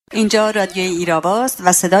اینجا رادیوی ایراواست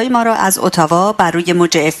و صدای ما را از اتاوا بر روی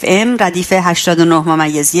موج FM ردیف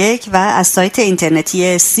 89.1 و از سایت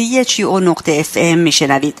اینترنتی CHUO.FM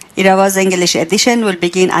میشنوید. Irava's English edition will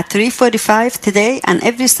begin at 3:45 today and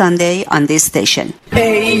every Sunday on this station. ای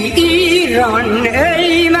ایران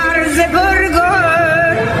ای مرز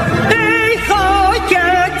پرگوهر، ای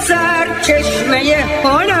خاکت سرچشمه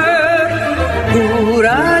هنر، دور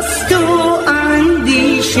از تو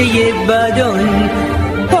اندیشه بدان،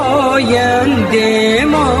 پاینده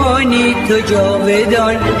مانی تو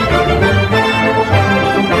جاودان.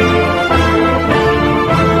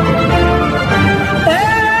 ای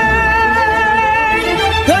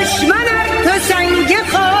دشمن تو سنگ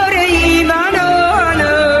خاره ای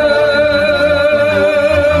منانم،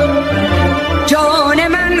 جان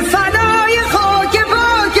من فدای خاک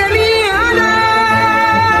پاک میهنم.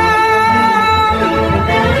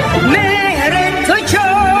 مهر تو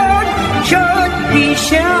چون شد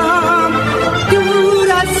پیشم،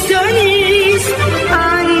 دور از تو نیست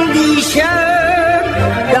اندیشم.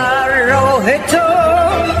 در راه تو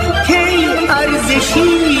کی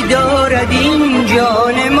ارزشی دارد این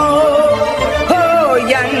جان ما،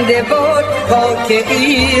 پاینده باد خاک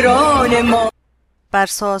ایران ما. بر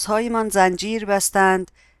سازهای من زنجیر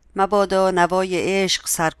بستند، مبادا نوای عشق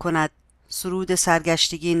سر کند، سرود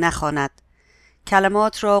سرگشتگی نخواند.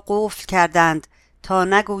 کلمات را قفل کردند تا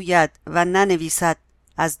نگوید و ننویسد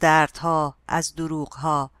از دردها، از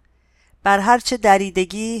دروغها. بر هرچه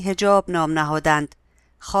دریدگی حجاب نام نهادند،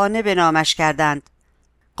 خانه به نامش کردند.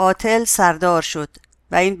 قاتل سردار شد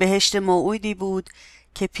و این بهشت موعودی بود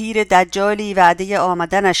که پیر دجالی وعده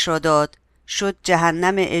آمدنش را داد، شد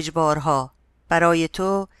جهنم اجبارها، برای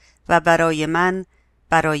تو و برای من،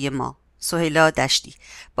 برای ما. سهیلا دشتی.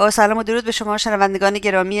 با سلام و درود به شما شنوندگان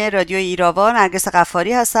گرامی رادیو ایراوا، نرگس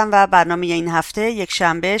غفاری هستم و برنامه این هفته یک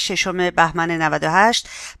شنبه 6 بهمن 98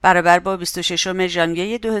 برابر با 26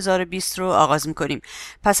 ژانویه 2020 رو آغاز می‌کنیم.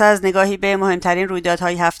 پس از نگاهی به مهمترین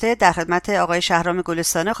رویدادهای هفته در خدمت آقای شهرام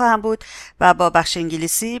گلستانه خواهم بود و با بخش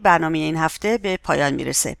انگلیسی برنامه این هفته به پایان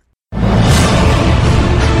میرسه.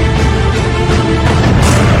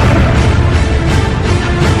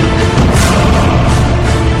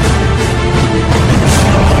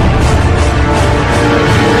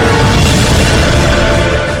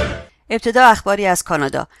 ابتدا اخباری از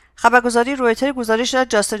کانادا. خبرگزاری رویتر گزارش داد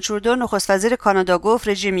جاستین ترودو نخست وزیر کانادا گفت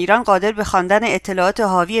رژیم ایران قادر به خواندن اطلاعات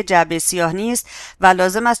حاوی جعبه سیاه نیست و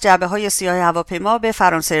لازم است جعبه‌های سیاه هواپیما به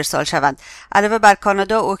فرانسه ارسال شوند. علاوه بر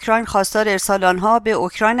کانادا، اوکراین خواستار ارسال آنها به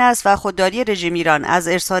اوکراین است و خودداری رژیم ایران از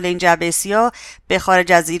ارسال این جعبه سیاه به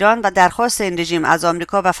خارج از ایران و درخواست این رژیم از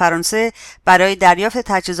آمریکا و فرانسه برای دریافت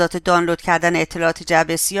تجهیزات دانلود کردن اطلاعات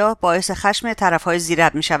جعبه سیاه باعث خشم طرف‌های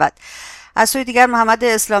ذی‌ربط می‌شود. از سوی دیگر محمد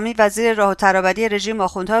اسلامی وزیر راه و ترابری رژیم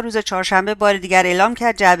آخوندها روز چهارشنبه بار دیگر اعلام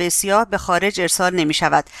کرد جعبه سیاه به خارج ارسال نمی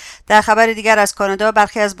شود. در خبر دیگر از کانادا،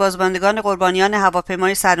 برخی از بازماندگان قربانیان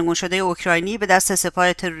هواپیمای سرنگون شده اوکراینی به دست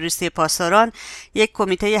سپاه تروریستی پاسداران یک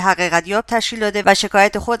کمیته حقیقتیاب تشکیل داده و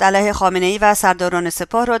شکایت خود علیه خامنه‌ای و سرداران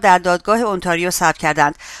سپاه را در دادگاه اونتاریو ثبت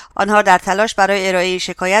کردند. آنها در تلاش برای ارائه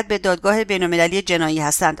شکایت به دادگاه بین‌المللی جنایی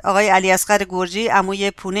هستند. آقای علی اصغر گرجی،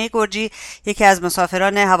 عموی پونه گرجی، یکی از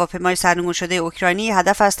مسافران هواپیمای سرنگون شده اوکراینی،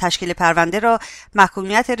 هدف از تشکیل پرونده را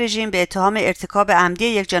محکومیت رژیم به اتهام ارتکاب عمدی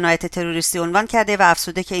یک جنایت تروریستی عنوان کرده و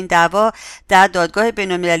افزوده که این دعوا در دادگاه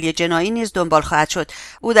بین‌المللی جنایی نیز دنبال خواهد شد.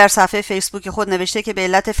 او در صفحه فیسبوک خود نوشته که به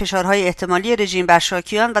علت فشارهای احتمالی رژیم بر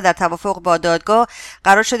شاکیان و در توافق با دادگاه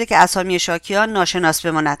قرار شده که اسامی شاکیان ناشناس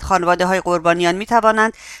بماند. خانواده‌های قربانیان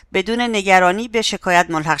می‌توانند بدون نگرانی به شکایت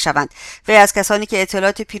ملحق شوند. وی از کسانی که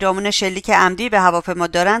اطلاعات پیرامون شلیک عمدی به هواپیما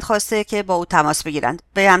دارند خواسته که با او تماس بگیرند.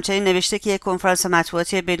 وی همچنین نوشته که یک کنفرانس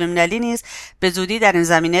مطبوعاتی بین‌المللی نیز به زودی در این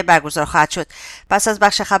زمینه برگزار خواهد شد. پس از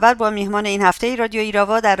بخش خبر با میهمان این هفته رادیو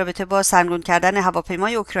ایراوا در رابطه با سرنگون کردن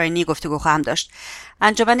هواپیمای اوکراینی گفتگو خواهم داشت.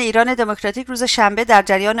 انجمن ایران دموکراتیک روز شنبه در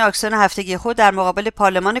جریان آکسیون هفتگی خود در مقابل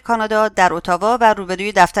پارلمان کانادا در اتاوا و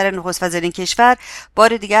روبروی دفتر نخست وزیر این کشور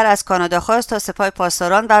بار دیگر از کانادا خواست تا سپاه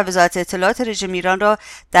پاسداران و وزارت اطلاعات رژیم ایران را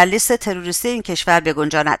در لیست تروریستی این کشور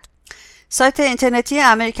بگنجاند. سایت اینترنتی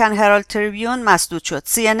امریکن هرالد تریبیون مسدود شد.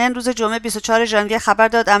 CNN روز جمعه 24 ژانویه خبر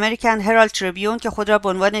داد امریکن هرالد تریبیون که خود را به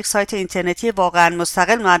عنوان یک سایت اینترنتی واقعا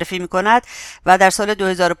مستقل معرفی می‌کند و در سال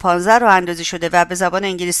 2015 راه اندازی شده و به زبان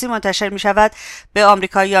انگلیسی منتشر می‌شود، به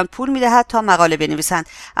آمریکاییان پول می‌دهد تا مقاله بنویسند.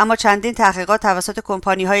 اما چندین تحقیقات توسط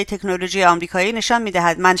کمپانی‌های تکنولوژی آمریکایی نشان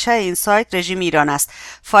می‌دهد منشأ این سایت رژیم ایران است.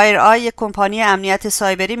 فایر آی، یک کمپانی امنیت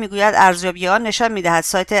سایبری، می‌گوید ارزیابی آن نشان می‌دهد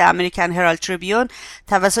سایت امریکن هرالد تریبیون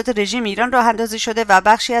توسط رژیم ایران ایران راه اندازی شده و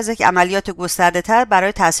بخشی از یک عملیات گسترده‌تر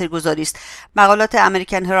برای تاثیرگذاری است. مقالات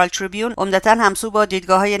امریکن هرالد تریبیون عمدتاً همسو با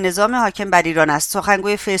دیدگاه‌های نظام حاکم بر ایران است.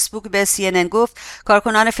 سخنگوی فیسبوک به CNN گفت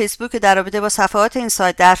کارکنان فیسبوک در رابطه با صفحات این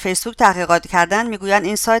سایت در فیسبوک تحقیقات کردند میگویند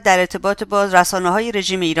این سایت در ارتباط با رسانه‌های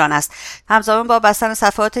رژیم ایران است. همزمان با بستن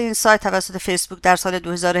صفحات این سایت توسط فیسبوک در سال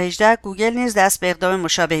 2018 گوگل نیز دست به اقدام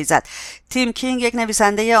مشابهی زد. تیم کینگ یک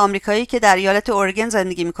نویسنده آمریکایی که در ایالت اورگن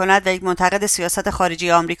زندگی می‌کند و یک منتقد سیاست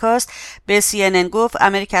خارجی آمریکاست به CNN گفت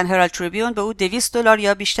امریکن هرالد تریبیون به او $200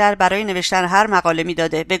 یا بیشتر برای نوشتن هر مقاله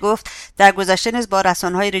میداده. به گفت در گذشته نیز با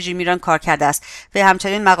رسانه‌های رژیم ایران کار کرده است و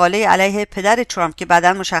همچنین مقاله علیه پدر ترامپ که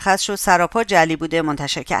بعداً مشخص شد سراپا جعلی بوده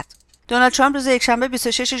منتشر کرد. دونالد ترامپ روز یکشنبه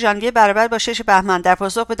 26 ژانویه برابر با 6 بهمن در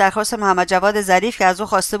پاسخ به درخواست محمد جواد ظریف که از او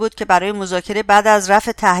خواسته بود که برای مذاکره بعد از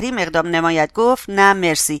رفع تحریم اقدام نماید گفت نه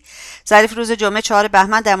مرسی. ظریف روز جمعه 4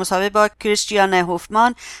 بهمن در مصاحبه با کریستیان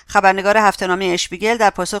هوفمان خبرنگار هفته‌نامه اشپیگل در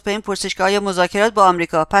پاسخ به این پرسش که آیا مذاکرات با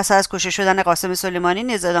آمریکا پس از کشته شدن قاسم سلیمانی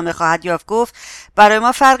نیز ادامه خواهد یافت گفت برای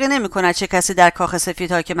ما فرقی نمی‌کند چه کسی در کاخ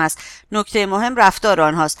سفید حاکم است. نکته مهم رفتار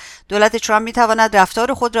آنهاست. دولت ترامپ می‌تواند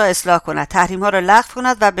رفتار خود را اصلاح کند، تحریم‌ها را لغو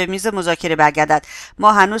کند و به میز مذاکره برگردد.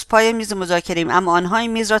 ما هنوز پای میز مذاکره‌ایم اما آنها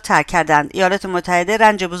این میز را ترک کردند. ایالات متحده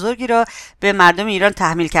رنج بزرگی را به مردم ایران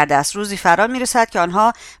تحمیل کرده است. روزی فرا میرسد که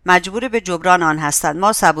آنها مجبور به جبران آن هستند.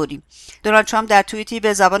 ما صبوریم. دونالد ترامپ در توییتی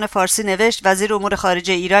به زبان فارسی نوشت وزیر امور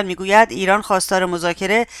خارجه ایران میگوید ایران خواستار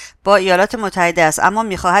مذاکره با ایالات متحده است اما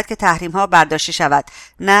میخواهد که تحریم‌ها برداشته شود.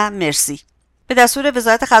 نه مرسی. به دستور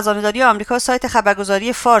وزارت خزانه‌داری آمریکا سایت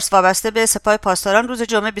خبرگزاری فارس وابسته به سپاه پاسداران روز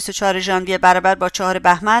جمعه 24 ژانویه برابر با 4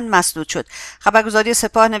 بهمن مسدود شد. خبرگزاری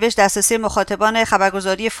سپاه نوشت دسترسی مخاطبان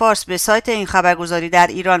خبرگزاری فارس به سایت این خبرگزاری در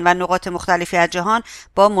ایران و نقاط مختلفی از جهان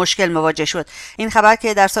با مشکل مواجه شد. این خبر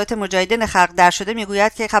که در سایت مجاهدین خلق در شده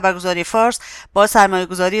میگوید که خبرگزاری فارس با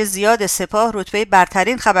سرمایه‌گذاری زیاد سپاه رتبه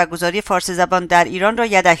برترین خبرگزاری فارسی زبان در ایران را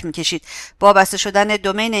یدک می‌کشید. با بسته شدن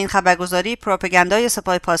دومین این خبرگزاری پروپاگاندای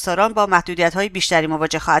سپاه پاسداران با محدودیت بیشتری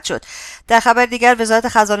مواجه خواهد شد. در خبر دیگر وزارت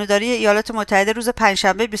خزانه‌داری ایالات متحده روز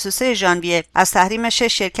پنجشنبه 23 ژانویه از تحریم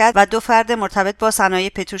 6 شرکت و 2 فرد مرتبط با صنایع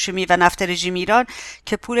پتروشیمی و نفت رژیم ایران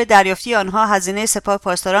که پول دریافتی آنها هزینه سپاه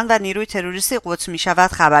پاسداران و نیروی تروریستی قدس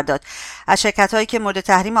می‌شود خبر داد. از شرکت‌هایی که مورد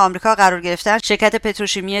تحریم آمریکا قرار گرفتند شرکت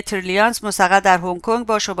پتروشیمی تریلیانس مستقر در هنگ کنگ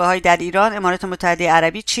با شعبه‌های در ایران، امارات متحده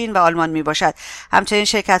عربی، چین و آلمان میباشد. همچنین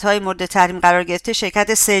شرکت‌های مورد تحریم قرار گرفته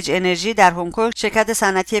شرکت سیج انرژی در هنگ کنگ، شرکت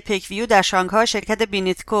صنعتی پیکویو در شانگهای، شرکت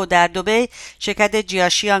بینیتکو در دبی، شرکت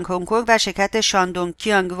جیاشیانگ هنگ کنگ و شرکت شاندونگ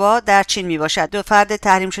کیانگوا در چین میباشد. 2 فرد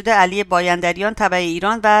تحریم شده علی بایندریان تبع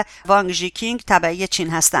ایران و وانگ ژیکینگ تبع چین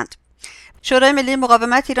هستند. شورای ملی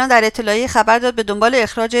مقاومت ایران در اطلاعیه خبر داد به دنبال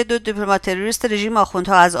اخراج 2 دیپلمات تروریست رژیم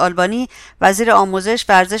آخوندها از آلبانی، وزیر آموزش،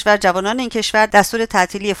 ورزش و جوانان این کشور دستور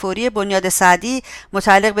تعطیلی فوری بنیاد سعدی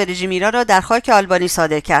متعلق به رژیم ایران را در خاک آلبانی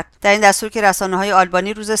صادر کرد. در این دستور که رسانه‌های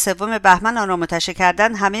آلبانی روز 3 بهمن آن را منتشر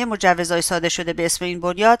کردند، همه مجوزهای صادر شده به اسم این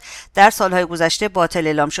بنیاد در سالهای گذشته باطل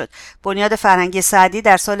اعلام شد. بنیاد فرهنگی سعدی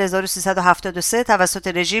در سال 1373 توسط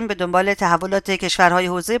رژیم به دنبال تحولات کشورهای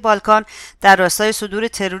حوزه بالکان در راستای صدور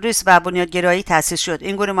تروریسم و بنیادگرایی تأسیس شد.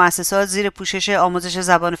 این گروه مؤسسات زیر پوشش آموزش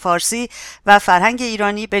زبان فارسی و فرهنگ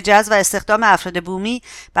ایرانی به جذب و استخدام افراد بومی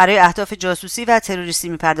برای اهداف جاسوسی و تروریستی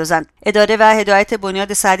می‌پردازند. اداره و هدایت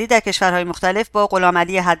بنیاد سعدی در کشورهای مختلف با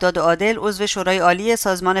غلامعلی حداد عادل عضو شورای عالی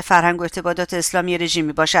سازمان فرهنگ و ارتباطات اسلامی رژیم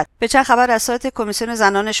میباشد. به چند خبر از سایت کمیسیون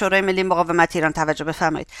زنان شورای ملی مقاومت ایران توجه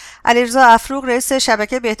بفرمایید. علیرضا افروق رئیس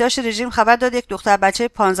شبکه بهداشت رژیم خبر داد یک دختر بچه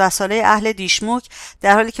 15 ساله اهل دیشموک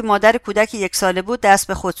در حالی که مادر کودک 1 ساله بود دست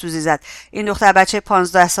به خودسوزی زد. این دختر بچه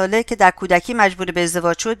 15 ساله که در کودکی مجبور به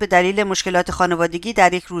ازدواج شد به دلیل مشکلات خانوادگی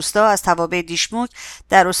در یک روستا از توابع دیشموک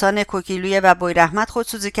در استان کوکیلویه و بویراحمد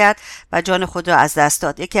خودسوزی کرد و جان خود را از دست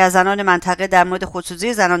داد. یکی از زنان منطقه در مورد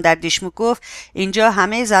خودسوزی زنان در دیشموک گفت اینجا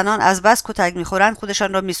همه زنان از بس کتک میخورند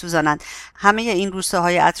خودشان را میسوزانند. همه این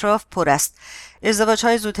روستاهای اطراف پر است.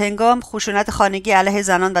 ازدواج‌های زودهنگام، خشونت خانگی علیه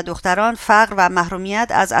زنان و دختران، فقر و محرومیت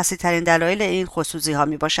از اصلی‌ترین دلایل این خودسوزی‌ها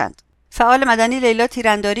میباشند. فعال مدنی لیلا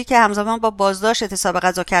تیرانداری که همزمان با بازداشت اعتصاب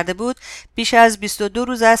غذا کرده بود، بیش از 22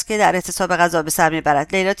 روز است که در اعتصاب غذا به سر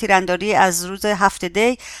میبرد. لیلا تیرانداری از روز 7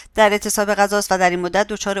 دی در اعتصاب غذا است و در این مدت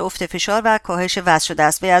دچار افت فشار و کاهش وزن شده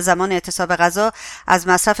است. وی از زمان اعتصاب غذا از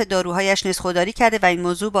مصرف داروهایش نیز خودداری کرده و این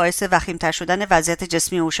موضوع باعث وخیم‌تر شدن وضعیت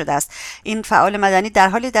جسمی او شده است. این فعال مدنی در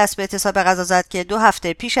حالی دست به اعتصاب غذا زد که 2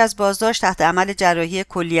 هفته پیش از بازداشت تحت عمل جراحی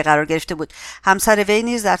کلیه قرار گرفته بود. همسر وی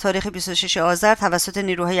نیز در تاریخ 26 آذر توسط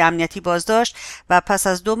نیروهای امنیتی مدتی بازداشت و پس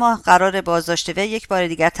از 2 ماه قرار بازداشت وی یک بار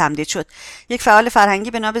دیگر تمدید شد. یک فعال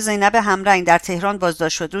فرهنگی به نام زینب همرنگ در تهران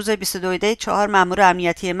بازداشت شد. روز 22 دی 4 مأمور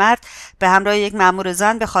امنیتی مرد به همراه یک مأمور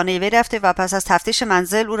زن به خانه وی رفته و پس از تفتیش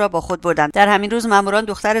منزل او را با خود بردند. در همین روز مأموران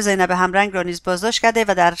دختر زینب همرنگ را نیز بازداشت کرده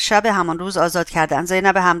و در شب همان روز آزاد کردند.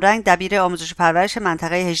 زینب همرنگ دبیر آموزش و پرورش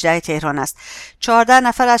منطقه 18 تهران است. 14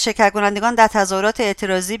 نفر از شرکت‌کنندگان در تظاهرات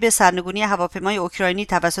اعتراضی به سرنگونی هواپیمای اوکراینی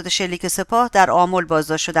توسط شلیک سپاه در آمل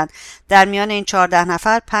بازداشت شدند. در میان این 14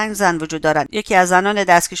 نفر 5 زن وجود دارند. یکی از زنان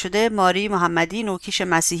دستگیر شده ماری محمدی نوکیش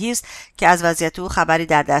مسیحی است که از وضعیت او خبری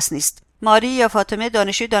در دست نیست. ماری یا فاطمه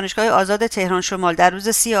دانشجوی دانشگاه آزاد تهران شمال در روز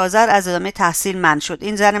 30 آذر از ادامه تحصیل منع شد.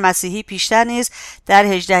 این زن مسیحی پیشتر نیز در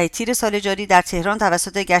 18 تیر سال جاری در تهران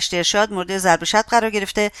توسط گشت ارشاد مورد ضرب و شتم قرار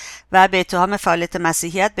گرفته و به اتهام فعالیت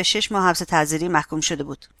مسیحیت به 6 ماه حبس تعزیری محکوم شده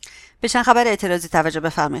بود. به چند خبر اعتراضی توجه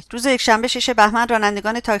بفرمایید. روز یکشنبه 6 بهمن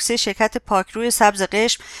رانندگان تاکسی شرکت پاکروی سبز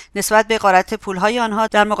قشم نسبت به غارت پولهای آنها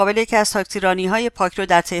در مقابل یکی از تاکسیرانی‌های پاکرو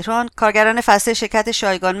در تهران، کارگران فصلی شرکت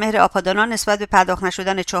شایگان مهر آپادانان نسبت به پرداخت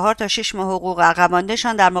نشدن 4 تا 6 ماه حقوق عقب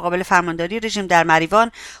مانده‌شان در مقابل فرمانداری رژیم در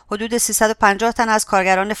مریوان، حدود 350 تن از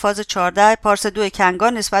کارگران فاز 14 پارس 2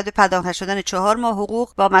 کنگان نسبت به پرداخت نشدن 4 ماه حقوق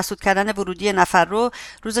با مسدود کردن ورودی نفررو،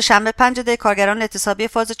 روز شنبه 5 دی کارگران اعتصابی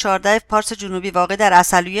فاز 14 پارس جنوبی واقع در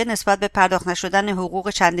عسلویه نسبت به پرداخت نشدن حقوق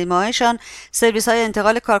چندین ماهشان، سرویس‌های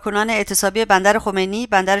انتقال کارکنان اعتصابی بندر خمینی،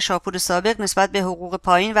 بندر شاپور سابق نسبت به حقوق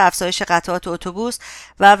پایین و افزایش قطعات اتوبوس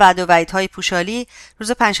و وعد و وعیدهای پوشالی،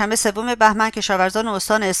 روز پنجشنبه 3 بهمن کشاورزان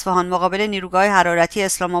استان اصفهان مقابل نیروگاه حرارتی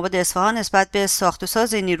اسلام آباد اصفهان نسبت به ساخت و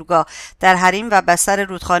ساز نیروگاه در حریم و بستر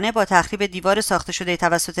رودخانه با تخریب دیوار ساخته شده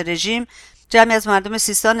توسط رژیم، جمعی از مردم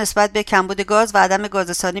سیستان نسبت به کمبود گاز و عدم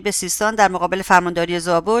گازرسانی به سیستان در مقابل فرمانداری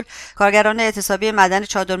زابل، کارگران اعتصابی معدن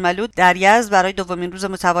چادرملود در یزد برای دومین روز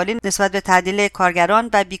متوالی نسبت به تعدیل کارگران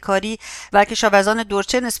و بیکاری و کشاورزان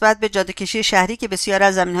دورچه نسبت به جاده‌کشی شهری که بسیار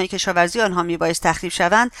از زمین‌های کشاورزی آنها میبایست تخریب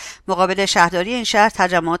شوند، مقابل شهرداری این شهر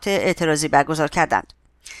تجمعات اعتراضی برگزار کردند.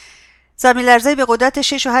 زمین‌لرزه‌ای به قدرت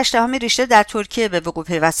 6.8 ریشتر در ترکیه به وقوع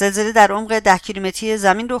پیوست. زلزله در عمق 10 کیلومتری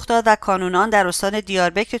زمین رخ داد و کانونان در استان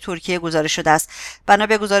دیاربکر ترکیه گزارش شده است. بنا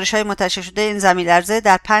به گزارش‌های منتشر شده این زمین‌لرزه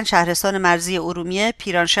در 5 شهرستان مرزی ارومیه،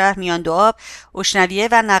 پیرانشهر، میان دو آب، اشنویه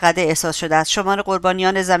و نقده احساس شده است. شمار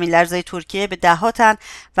قربانیان زمین‌لرزه ترکیه به 10 تن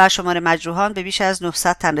و شمار مجروحان به بیش از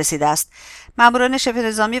 900 تن رسیده است. ماموران شبه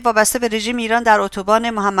نظامی وابسته به رژیم ایران در اتوبان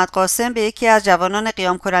محمد قاسم به یکی از جوانان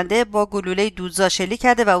قیام کننده با گلوله دودزا شلیک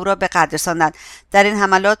کرده و او را به قتل رساندند. در این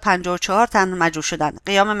حملات 54 تن مجروح شدند.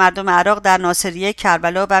 قیام مردم عراق در ناصریه،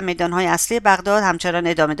 کربلا و میدانهای اصلی بغداد همچنان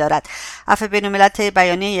ادامه دارد. عفو بین‌الملل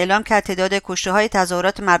بیانیه اعلام کرد تعداد کشته‌های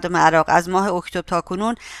تظاهرات مردم عراق از ماه اکتبر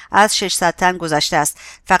تاکنون از 600 تن گذشته است.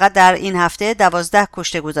 فقط در این هفته 12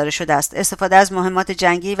 کشته گزارش شده است. استفاده از مهمات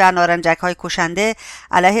جنگی و نارنجک‌های کشنده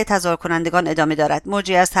علیه تظاهرکنندگان ادامه دارد.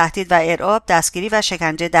 موجی از تهدید و ارعاب، دستگیری و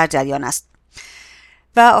شکنجه در جریان است.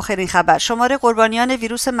 و آخرین خبر، شمار قربانیان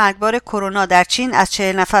ویروس مرگبار کرونا در چین از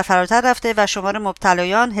 40 نفر فراتر رفته و شمار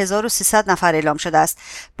مبتلایان 1300 نفر اعلام شده است.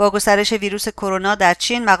 با گسترش ویروس کرونا در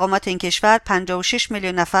چین، مقامات این کشور 56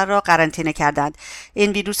 میلیون نفر را قرنطینه کردند.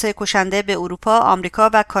 این ویروس کشنده به اروپا، آمریکا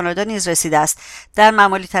و کانادا نیز رسیده است. در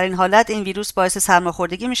معمولی ترین حالت این ویروس باعث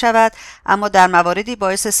سرماخوردگی می شود، اما در مواردی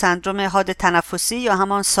باعث سندرم حاد تنفسی یا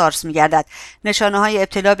همان سارس می گردد. نشانه های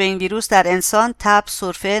ابتلا به این ویروس در انسان تب،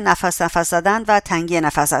 سرفه، نفس زدن و تنگی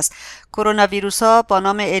نفس است. کرونا ویروس ها با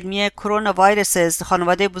نام علمی کرونا ویروسز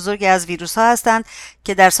خانواده بزرگی از ویروس ها هستند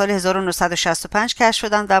که در سال 1965 کشف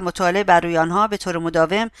شدند و مطالعه بر روی آنها به طور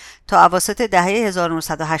مداوم تا اواسط دهه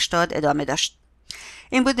 1980 ادامه داشت.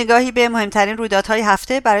 این بود نگاهی به مهمترین رویدادهای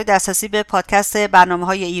هفته. برای دسترسی به پادکست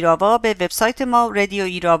برنامه‌های ایراوا به وبسایت ما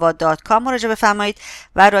radioirava.com مراجعه بفرمایید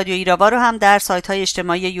و رادیو ایراوا رو هم در سایت‌های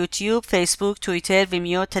اجتماعی یوتیوب، فیسبوک، توییتر،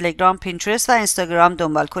 ویمیو، تلگرام، پینترست و اینستاگرام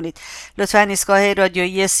دنبال کنید. لطفاً ایستگاه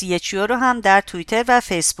رادیویی CHU رو هم در توییتر و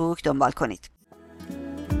فیسبوک دنبال کنید.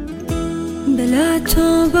 بلا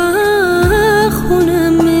تو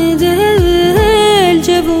بخونم دل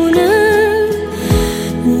جوونم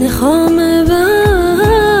نخوام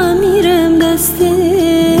میرم دست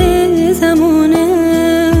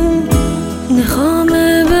زمونه نخوام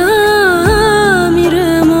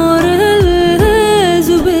میرم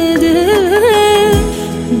آرزو بده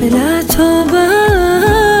بلا تو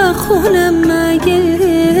بخونم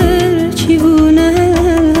مگر چیونه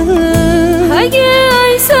اگه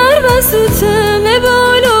ای سر بسوتم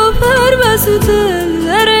بال و پر بسوتم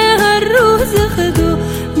در هر روز خدا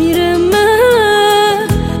میرم من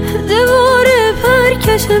دواره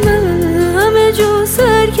پرکش من همه جو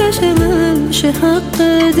سرکش من شه حق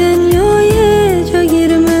دنیای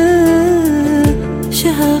جاگیر من شه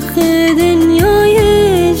حق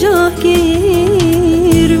دنیای جاگیر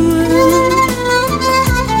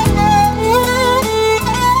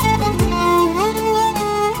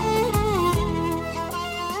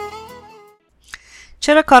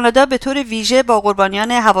چرا کانادا به طور ویژه با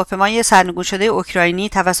قربانیان هواپیمای سرنگون شده اوکراینی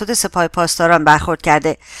توسط سپاه پاسداران برخورد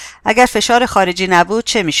کرده؟ اگر فشار خارجی نبود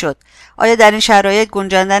چه میشد؟ آیا در این شرایط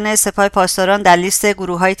گنجاندن سپاه پاسداران در لیست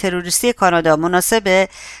گروه‌های تروریستی کانادا مناسبه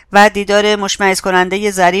و دیدار مشمئز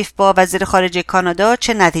کننده ظریف با وزیر خارجه کانادا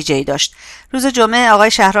چه نتیجه‌ای داشت؟ روز جمعه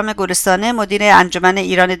آقای شهرام گلستانه مدیر انجمن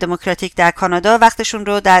ایران دموکراتیک در کانادا وقتشون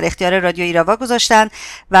رو در اختیار رادیو ایراوا گذاشتن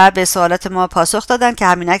و به سوالات ما پاسخ دادن که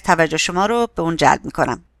همینک توجه شما رو به اون جلب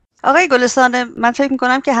میکنم. آقای گلستانه، من فکر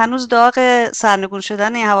میکنم که هنوز داغ سرنگون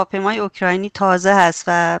شدن هواپیمای اوکراینی تازه هست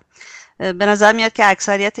و به نظر میاد که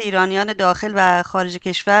اکثریت ایرانیان داخل و خارج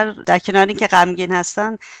کشور در کنار اینکه غمگین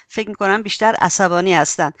هستن فکر میکنم بیشتر عصبانی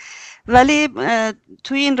هستن. ولی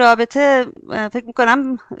توی این رابطه فکر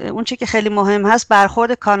میکنم اون چی که خیلی مهم هست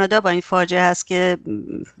برخورد کانادا با این فاجعه هست که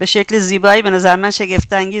به شکل زیبایی به نظر من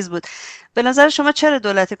شگفت انگیز بود. به نظر شما چرا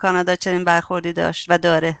دولت کانادا چنین برخوردی داشت و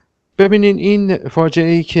داره؟ ببینین، این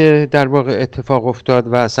فاجعه‌ای که در واقع اتفاق افتاد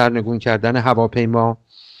و سرنگون کردن هواپیما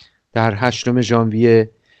در 8 ژانویه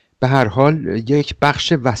به هر حال یک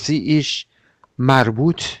بخش وسیعیش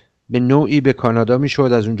مربوط به نوعی به کانادا میشد،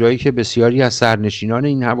 از اونجایی که بسیاری از سرنشینان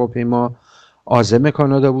این هواپیما عازم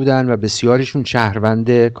کانادا بودند و بسیاریشون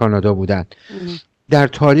شهروند کانادا بودند. در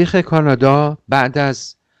تاریخ کانادا بعد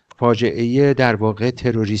از فاجعه در واقع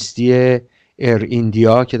تروریستی ایر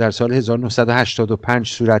ایندیا که در سال 1985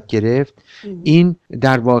 صورت گرفت، این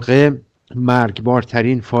در واقع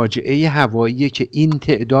مرگبارترین فاجعه هوایی که این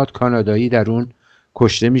تعداد کانادایی در اون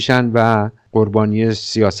کشته میشن و قربانی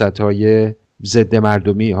سیاست‌های ضد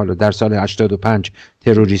مردمی، حالا در سال 85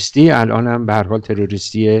 تروریستی، الان هم به هر حال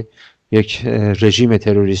تروریستی یک رژیم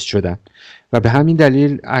تروریست شدن و به همین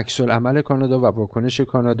دلیل عکس العمل کانادا و واکنش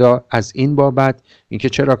کانادا از این بابت، اینکه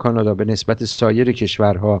چرا کانادا به نسبت سایر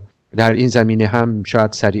کشورها در این زمینه هم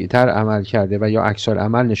شاید سریعتر عمل کرده و یا عکس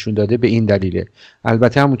العمل نشون داده، به این دلیله.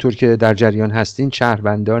 البته همونطور که در جریان هستین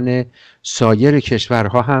شهروندان سایر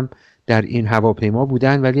کشورها هم در این هواپیما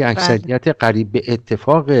بودن، ولی اکثریت قریب به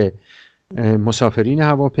اتفاق مسافرین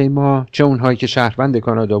هواپیما، چه اونهایی که شهروند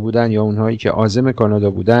کانادا بودن یا اونهایی که عازم کانادا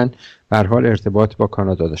بودن، به هر حال ارتباط با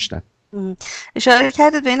کانادا داشتن. اشاره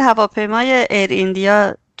کردید به این هواپیمای ایر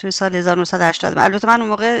ایندیا توی سال 1980. البته من اون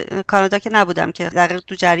موقع کانادا که نبودم که دقیق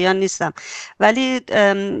تو جریان نیستم، ولی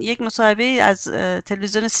یک مصاحبه از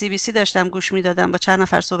تلویزیون CBC داشتم گوش میدادم، با چند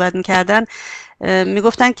نفر صحبت میکردن،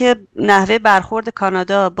 میگفتن که نحوه برخورد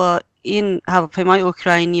کانادا با این هواپیمای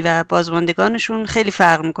اوکراینی و بازماندگانشون خیلی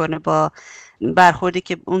فرق میکنه با برخوردی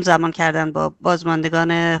که اون زمان کردن با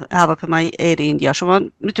بازماندگان هواپیمای ایر ایندیا. شما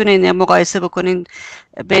میتونین مقایسه بکنین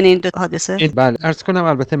بین این دو حادثه؟ بله، عرض کنم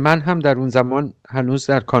البته من هم در اون زمان هنوز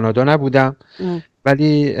در کانادا نبودم،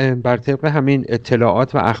 ولی بر طبق همین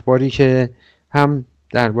اطلاعات و اخباری که هم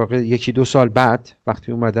در واقع 1-2 سال بعد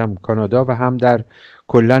وقتی اومدم کانادا و هم در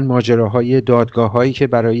کلن ماجراهای دادگاه‌هایی که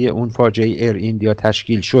برای اون فاجعه ایر ایندیا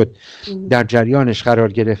تشکیل شد در جریانش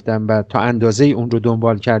قرار گرفتم و تا اندازه اون رو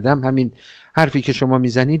دنبال کردم، همین حرفی که شما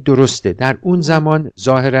میزنید درسته. در اون زمان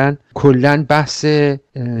ظاهراً کلن بحث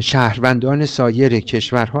شهروندان سایر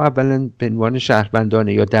کشورها، اولا به عنوان شهروندان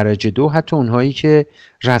یا درجه 2، حتی اونهایی که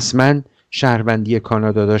رسما شهروندی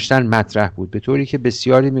کانادا داشتن مطرح بود، به طوری که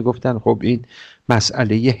بسیاری میگفتن خب این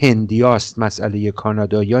مسئله هندیاست، مسئله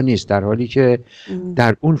کانادایا نیست، در حالی که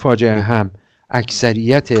در اون فاجعه هم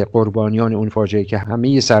اکثریت قربانیان اون فاجعه که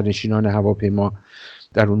همه سرنشینان هواپیما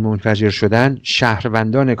در اون منفجر شدن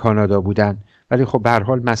شهروندان کانادا بودن. ولی خب به هر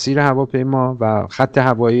حال مسیر هواپیما و خط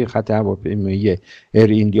هواپیمایی ایر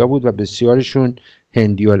ایندیا بود و بسیارشون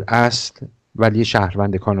هندی الاصل ولی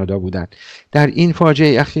شهروند کانادا بودن. در این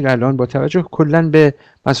فاجعه اخیر الان با توجه کلاً به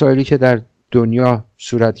مسائلی که در دنیا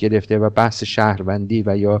صورت گرفته و بحث شهروندی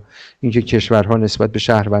و یا اینکه کشورها نسبت به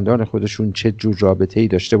شهروندان خودشون چه جور رابطه‌ای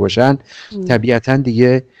داشته باشن، طبیعتاً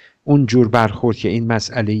دیگه اون جور برخورد که این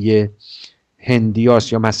مسئله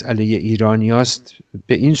هندیاست یا مسئله ایرانیاست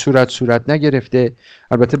به این صورت نگرفته.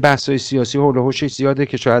 البته بحث‌های سیاسی حول و حوشش زیاده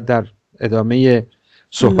که شاید در ادامه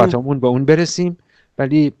صحبتامون به اون برسیم،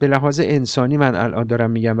 ولی به لحاظ انسانی من الان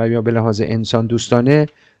دارم میگم و یا به لحاظ انسان دوستانه،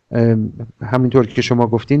 همینطور که شما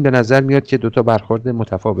گفتین به نظر میاد که 2 برخورد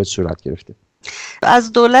متفاوت صورت گرفته.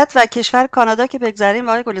 از دولت و کشور کانادا که بگذریم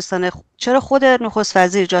آقای گلستانه، چرا خود نخست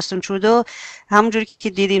وزیر جاستین ترودو همونجوری که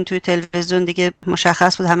دیدیم توی تلویزیون دیگه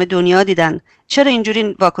مشخص بود، همه دنیا دیدن، چرا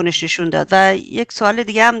اینجوری واکنش نشون داد؟ و یک سوال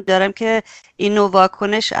دیگه هم دارم که این نوع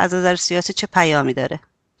واکنش از نظر سیاسی چه پیامی داره؟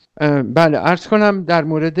 بله، عرض کنم در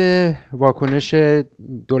مورد واکنش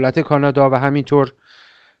دولت کانادا و همینطور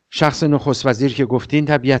شخص نخست وزیر که گفتین،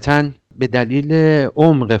 طبیعتاً به دلیل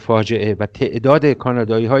عمق فاجعه و تعداد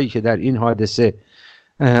کانادایی هایی که در این حادثه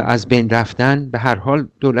از بین رفتن، به هر حال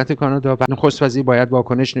دولت کانادا و نخست وزیر باید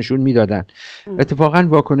واکنش نشون میدادن. اتفاقا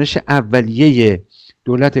واکنش اولیه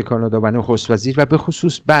دولت کانادا و نخست وزیر و به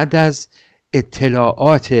خصوص بعد از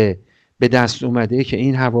اطلاعات به دست اومده که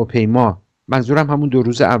این هواپیما، منظورم همون 2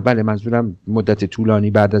 روز اوله، منظورم مدت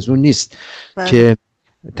طولانی بعد از اون نیست، که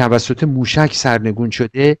توسط موشک سرنگون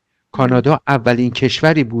شده، کانادا اولین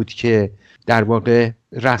کشوری بود که در واقع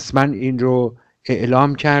رسما این رو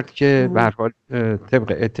اعلام کرد که به هر حال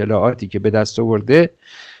طبق اطلاعاتی که به دست آورده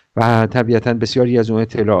و طبیعتا بسیاری از اون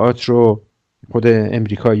اطلاعات رو خود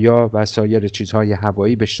امریکایی‌ها و سایر چیزهای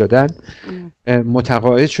هوایی بهش دادن،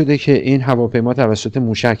 متقاعد شده که این هواپیما توسط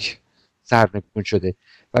موشک سرنگون شده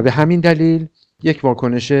و به همین دلیل یک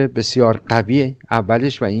واکنش بسیار قوی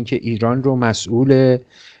اولش و اینکه ایران رو مسئول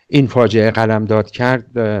این فاجعه قلمداد کرد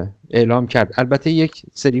اعلام کرد. البته یک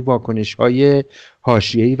سری واکنش‌های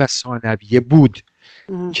حاشیه‌ای و ثانویه بود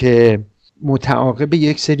که متعاقب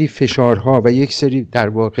یک سری فشارها و یک سری در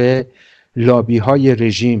واقع لابی‌های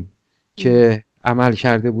رژیم که عمل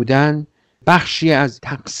کرده بودن، بخشی از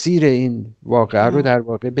تقصیر این واقعه رو در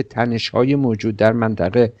واقع به تنش‌های موجود در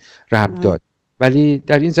منطقه ربط داد. ولی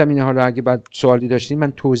در این زمینه حالا اگه بعد سوالی داشتین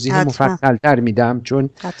من توضیح مفصل‌تر میدم، چون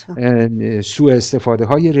سوء استفاده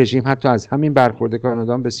های رژیم حتی از همین برخورد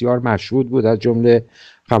کانادا بسیار مشهود بود، از جمله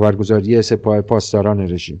خبرگزاری سپاه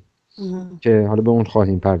پاسداران رژیم که حالا به اون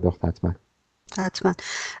خواهیم پرداخت حتما.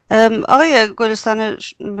 آقای گلستانه،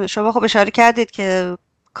 شما خب اشاره کردید که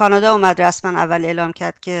کانادا اومد رسما اول اعلام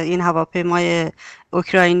کرد که این هواپیمای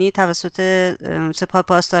اوکراینی توسط سپاه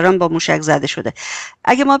پاسداران با موشک زده شده.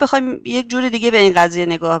 اگه ما بخوایم یک جور دیگه به این قضیه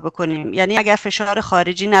نگاه بکنیم، یعنی اگر فشار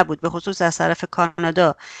خارجی نبود به خصوص از طرف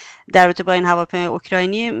کانادا در رابطه با این هواپیمای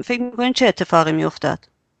اوکراینی، فکر می‌کنین چه اتفاقی می‌افتاد؟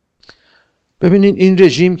 ببینید این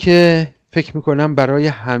رژیم که فکر می‌کنم برای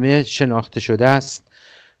همه شناخته شده است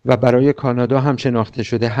و برای کانادا هم شناخته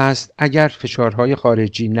شده هست، اگر فشارهای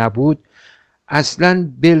خارجی نبود اصلاً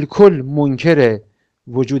بالکل منکر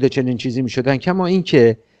وجود چنین چیزی می‌شدن. کما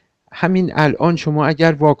اینکه همین الان شما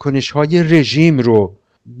اگر واکنش‌های رژیم رو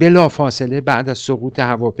بلا فاصله بعد از سقوط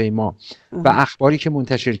هواپیما و اخباری که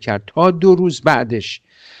منتشر کرد تا 2 روز بعدش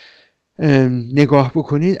نگاه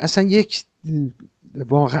بکنید، اصلا یک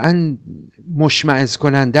واقعا مشمئز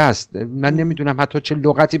کننده است. من نمیدونم حتی چه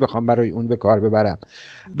لغتی بخوام برای اون به کار ببرم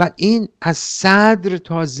و این از صدر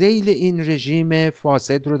تا ذیل این رژیم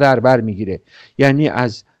فاسد رو در بر میگیره، یعنی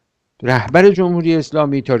از رهبر جمهوری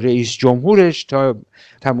اسلامی تا رئیس جمهورش تا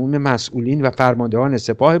تمام مسئولین و فرماندهان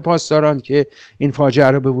سپاه پاسداران که این فاجعه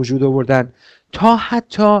رو به وجود آوردن، تا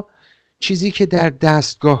حتی چیزی که در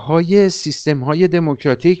دستگاه‌های سیستم‌های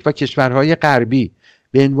دموکراتیک و کشورهای غربی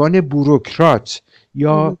به عنوان بوروکرات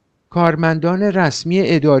یا کارمندان رسمی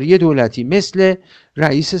اداری دولتی مثل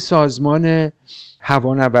رئیس سازمان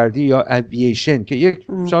هوانوردی یا اوییشن که یک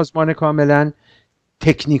سازمان کاملا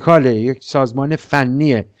تکنیکاله، یک سازمان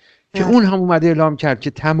فنیه، که اون هم اومده اعلام کرد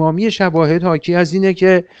که تمامی شواهد حاکی از اینه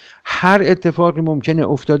که هر اتفاقی ممکنه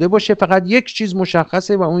افتاده باشه، فقط یک چیز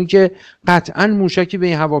مشخصه و اون که قطعاً موشکی به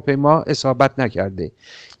این هواپیما اصابت نکرده.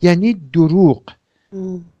 یعنی دروغ،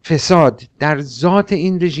 فساد در ذات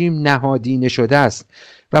این رژیم نهادینه شده است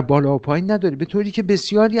و بالا و پایین نداره، به طوری که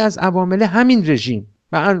بسیاری از عوامل همین رژیم،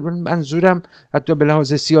 منظورم حتی به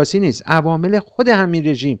لحاظ سیاسی نیست، عوامل خود همین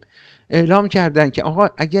رژیم اعلام کردن که آقا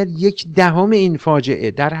اگر 1/10 این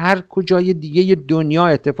فاجعه در هر کجای دیگه دنیا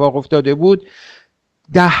اتفاق افتاده بود،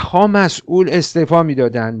 10 مسئول استعفا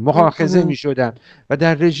میدادن، مؤاخذه میشدن و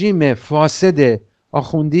در رژیم فاسد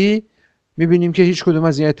آخوندی میبینیم که هیچ کدوم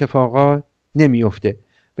از این اتفاقات نمیفته.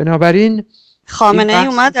 بنابراین خامنه‌ای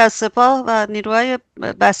اومد از سپاه و نیروهای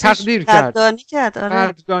بسیج قدردانی کرد.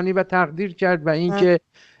 قدردانی و تقدیر کرد و اینکه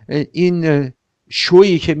این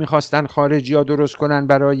شویی که میخواستن خارجی‌ها درست کنن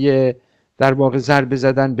برای در واقع ضربه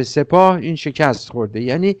زدن به سپاه، این شکست خورده.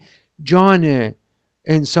 یعنی جان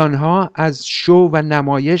انسان‌ها از شو و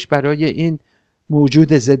نمایش برای این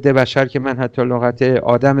موجود ضد بشر، که من حتی لغت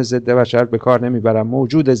آدم ضد بشر به کار نمیبرم،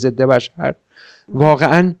 موجود ضد بشر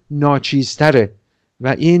واقعا ناچیزتره و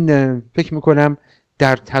این فکر میکنم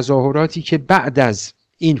در تظاهراتی که بعد از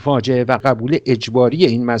این فاجعه و قبول اجباری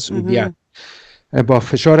این مسئولیت با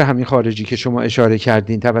فشار همین خارجی که شما اشاره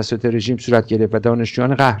کردین توسط رژیم صورت گرفت و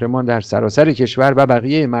دانشجویان قهرمان در سراسر کشور و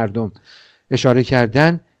بقیه مردم اشاره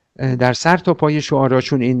کردن، در سر تا پای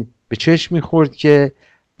شعاراشون این به چشم میخورد که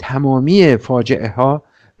تمامی فاجعه ها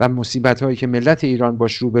و مصیبت هایی که ملت ایران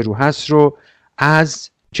باش روبرو هست رو از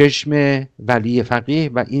چشم ولی فقیه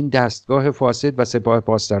و این دستگاه فاسد و سپاه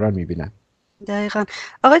پاسداران میبینن. دقیقا.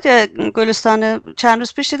 آقای گلستانه، چند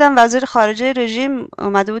روز پیش دیدم وزیر خارجه رژیم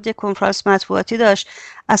اومده بود یک کنفرانس مطبوعاتی داشت،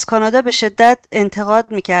 از کانادا به شدت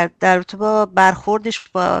انتقاد میکرد در رابطه با برخوردش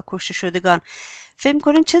با کشته شدگان. فکر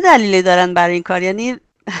می‌کنین چه دلیلی دارن برای این کار؟ یعنی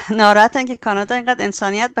ناراحتن که کانادا اینقدر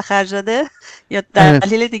انسانیت به خرج داده یا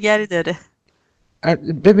دلیل دیگری داره؟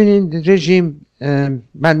 ببینید رژیم،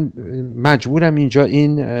 من مجبورم اینجا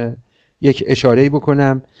این یک اشاره‌ای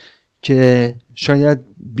بکنم که شاید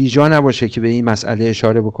بیجا نباشه که به این مسئله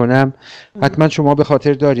اشاره بکنم. حتما شما به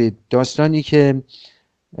خاطر دارید داستانی که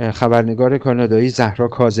خبرنگار کانادایی زهرا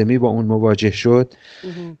کاظمی با اون مواجه شد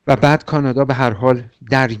و بعد کانادا به هر حال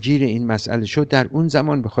درگیر این مسئله شد. در اون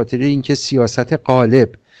زمان به خاطر اینکه سیاست غالب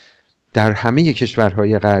در همه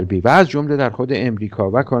کشورهای غربی و از جمله در خود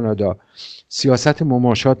امریکا و کانادا سیاست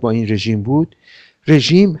مماشات با این رژیم بود،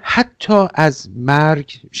 رژیم حتی از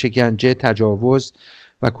مرگ، شکنجه، تجاوز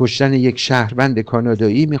و کشتن یک شهروند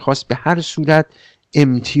کانادایی میخواست به هر صورت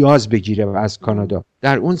امتیاز بگیره از کانادا.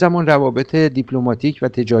 در اون زمان روابط دیپلماتیک و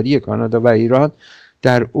تجاری کانادا و ایران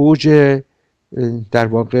در اوج در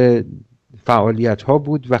واقع فعالیت ها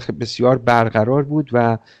بود و بسیار برقرار بود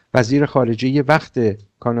و وزیر خارجه وقت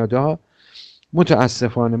کانادا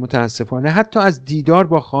متاسفانه حتی از دیدار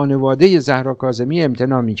با خانواده زهرا کاظمی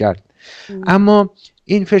امتناع می‌کرد. اما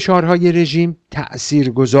این فشارهای رژیم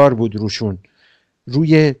تأثیرگذار بود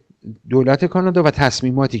روی دولت کانادا و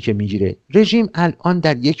تصمیماتی که میگیره. رژیم الان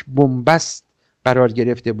در یک بنبست قرار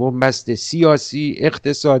گرفته، بنبست سیاسی،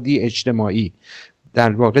 اقتصادی، اجتماعی.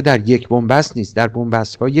 در واقع در یک بنبست نیست، در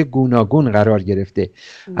بنبست‌های گوناگون قرار گرفته.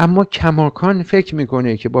 اما کماکان فکر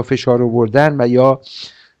میکنه که با فشار آوردن و یا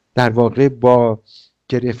در واقع با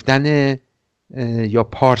گرفتن یا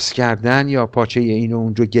پارس کردن یا پاچه این و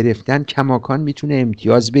اون رو گرفتن کماکان میتونه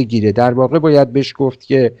امتیاز بگیره. در واقع باید بهش گفت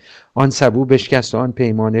که آن سبو بشکست و آن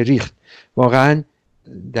پیمانه ریخت. واقعا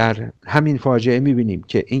در همین فاجعه میبینیم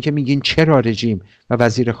که این که میگین چرا رژیم و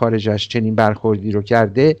وزیر خارجش چنین برخوردی رو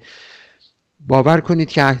کرده، باور کنید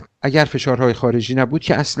که اگر فشارهای خارجی نبود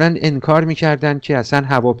که اصلا انکار میکردن که اصلا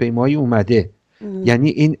هواپیمایی اومده. یعنی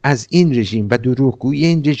این از این رژیم و دروغگویی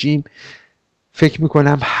این رژیم فکر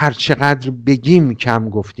میکنم هر چقدر بگیم کم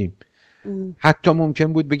گفتیم. حتی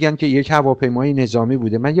ممکن بود بگن که یک هواپیمای نظامی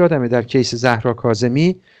بوده. من یادمه در کیس زهرا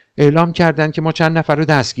کاظمی اعلام کردن که ما چند نفر رو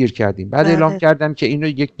دستگیر کردیم، بعد اعلام کردن که این رو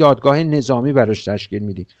یک دادگاه نظامی براش تشکیل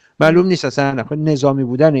میدیم. معلوم نیست اصلا نظامی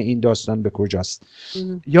بودن این داستان به کجاست.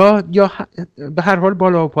 یا به هر حال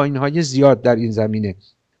بالا و پایین های زیاد در این زمینه.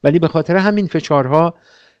 ولی به خاطر همین فشارها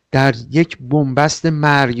در یک بنبست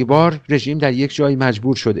مرگبار رژیم در یک جایی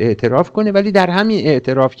مجبور شد اعتراف کنه. ولی در همین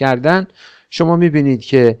اعتراف کردن شما میبینید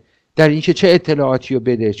که در اینکه چه اطلاعاتی رو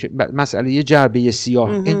بده، مسئله جعبه سیاه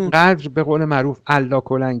اینقدر به قول معروف الا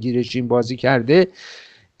کلنگی رژیم بازی کرده.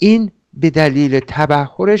 این به دلیل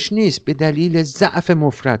تبحرش نیست، به دلیل ضعف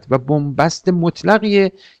مفرط و بنبست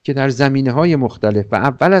مطلقیه که در زمینه‌های مختلف و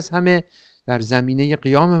اول از همه در زمینه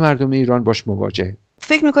قیام مردم ایران باش مواجهه.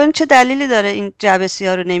 فکر میکنیم چه دلیلی داره این جعبه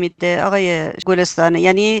سیاه رو نمیده آقای گلستانه؟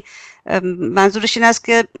 یعنی منظورش این است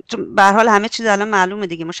که به هر حال همه چیز الان معلومه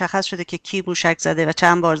دیگه، مشخص شده که کی موشک زده و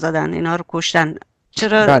چند بار زدن، اینا رو کشتن،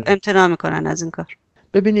 چرا امتناع میکنن از این کار؟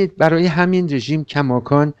 ببینید برای همین رژیم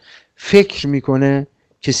کماکان فکر میکنه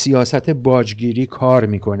که سیاست باجگیری کار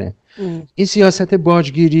میکنه. این سیاست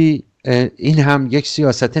باجگیری این هم یک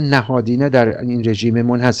سیاست نهادینه در این رژیم،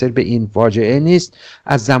 منحصر به این فاجعه نیست.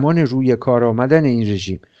 از زمان روی کار آمدن این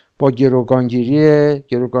رژیم با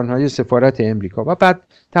گروگانهای سفارت امریکا و بعد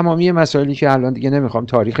تمامی مسائلی که الان دیگه نمیخوام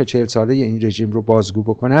تاریخ 40 ساله این رژیم رو بازگو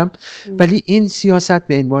بکنم، ولی این سیاست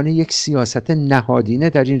به عنوان یک سیاست نهادینه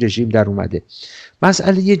در این رژیم در اومده.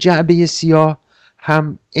 مسئله جعبه سیاه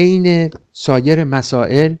هم عین سایر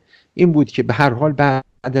مسائل این بود که به هر حال بعد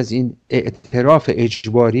از این اعتراف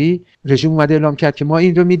اجباری رژیم اومده اعلام کرد که ما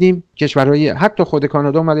این رو میدیم. کشورهای حتی خود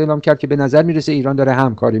کانادا اومده اعلام کرد که به نظر میرسه ایران داره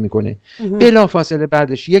همکاری میکنه. بلافاصله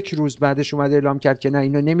بعدش یک روز بعدش اومده اعلام کرد که نه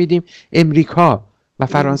اینو نمیدیم. امریکا و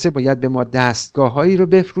فرانسه باید به ما دستگاهایی رو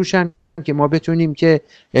بفروشن که ما بتونیم که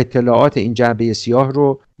اطلاعات این جعبه سیاه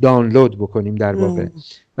رو دانلود بکنیم در واقع.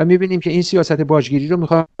 و میبینیم که این سیاست باجگیری رو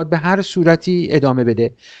میخواد به هر صورتی ادامه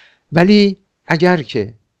بده. ولی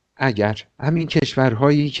اگر همین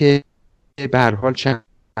کشورهایی که به هر حال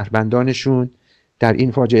شهروندانشون در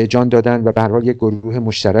این فاجعه جان دادن و به هر حال یک گروه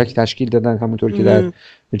مشترک تشکیل دادن، همونطور که در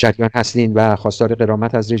جریان هستین و خواستار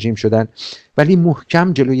غرامت از رژیم شدن، ولی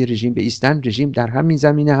محکم جلوی رژیم بایستن، رژیم در همین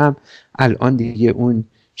زمینه هم الان دیگه اون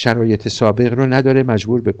شرایط سابق رو نداره،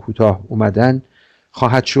 مجبور به کوتاه اومدن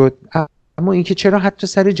خواهد شد. اما اینکه چرا حتی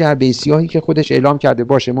سر جعبه سیاهی که خودش اعلام کرده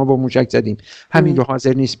باشه ما با موشک زدیم همین رو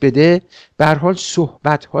حاضر نیست بده، به هر حال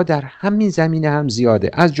صحبت‌ها در همین زمینه هم زیاده.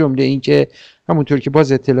 از جمله اینکه همونطور که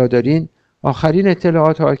باز اطلاع دارین آخرین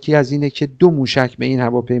اطلاعات حاکی از اینه که 2 موشک به این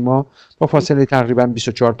هواپیما با فاصله تقریبا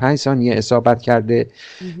 24-5 ثانیه اصابت کرده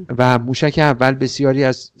و موشک اول بسیاری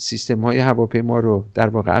از سیستم‌های هواپیما رو در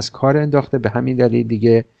واقع از کار انداخته، به همین دلیل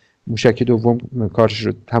دیگه موشک دوم کارش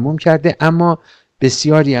رو تموم کرده. اما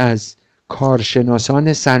بسیاری از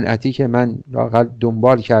کارشناسان صنعتی که من لااقل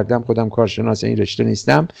دنبال کردم، خودم کارشناس این رشته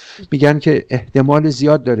نیستم، میگن که احتمال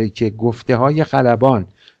زیاد داره که گفته‌های خلبان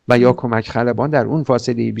و یا کمک خلبان در اون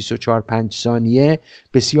فاصله 24-5 ثانیه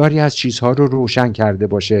بسیاری از چیزها رو روشن کرده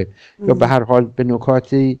باشه یا به هر حال به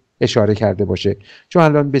نکاتی اشاره کرده باشه. چون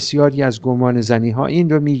الان بسیاری از گمان زنی ها این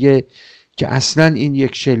رو میگه که اصلا این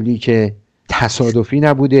یک شلیک تصادفی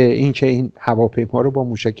نبوده، این که این هواپیما رو با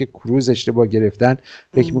موشک کروز اشتباه گرفتن،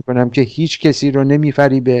 فکر میکنم که هیچ کسی رو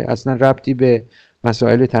نمیفریبه، اصلا ربطی به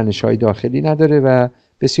مسائل تنش‌های داخلی نداره و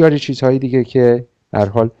بسیاری چیزهای دیگه که در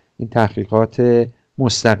حال این تحقیقات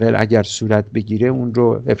مستقل اگر صورت بگیره اون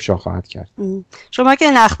رو افشا خواهد کرد. شما که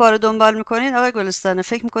این اخبار رو دنبال میکنین آقای گلستانه،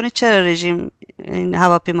 فکر میکنید چرا رژیم این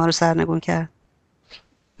هواپیما رو سرنگون کرد؟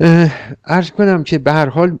 عرض کنم که به هر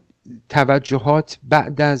حال توجهات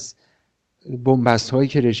بعد از بنبست هایی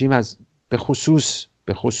که رژیم از به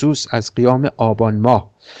خصوص از قیام آبان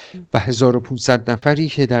ماه و 1500 نفری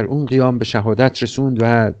که در اون قیام به شهادت رسوند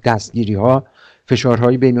و دستگیری ها،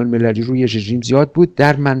 فشارهای بین المللی روی رژیم زیاد بود.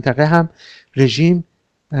 در منطقه هم رژیم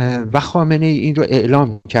و خامنه ای این رو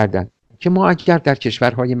اعلام کردن که ما اگر در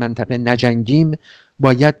کشورهای منطقه نجنگیم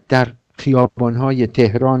باید در خیابانهای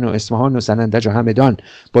تهران و اصفهان و سنندج و همدان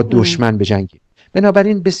با دشمن بجنگیم.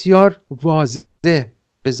 بنابراین بسیار واضح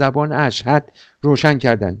به زبان اشهد روشن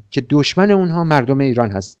کردن که دشمن اونها مردم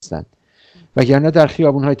ایران هستند، وگرنه در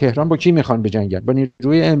خیابان‌های تهران با کی میخوان بجنگن؟ با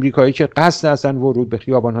نیروی امریکایی که قصد اصلا ورود به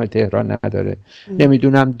خیابان‌های تهران نداره،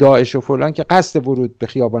 نمیدونم داعش و فلان که قصد ورود به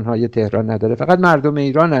خیابان‌های تهران نداره، فقط مردم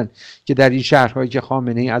ایرانن که در این شهرهایی که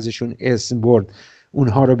خامنه‌ای ازشون اسم برد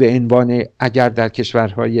اونها رو به عنوان اگر در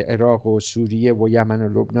کشورهای عراق و سوریه و یمن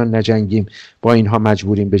و لبنان نجنگیم با اینها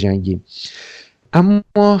مجبوریم بجنگیم.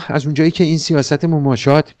 اما از اونجایی که این سیاست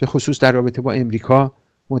مماشات به خصوص در رابطه با امریکا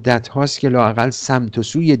مدت هاست که لااقل سمت و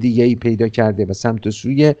سوی دیگه‌ای پیدا کرده و سمت و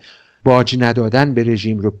سوی باج ندادن به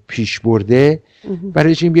رژیم رو پیش برده و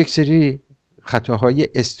رژیم یک سری خطاهای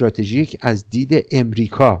استراتژیک از دید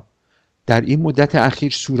امریکا در این مدت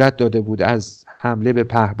اخیر صورت داده بود، از حمله به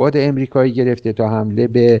پهپاد امریکایی گرفته تا حمله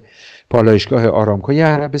به پالایشگاه آرامکوی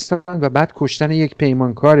عربستان و بعد کشتن یک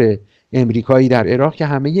پیمانکار امریکایی در عراق که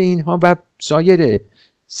همه اینها و سایر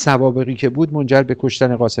سوابقی که بود منجر به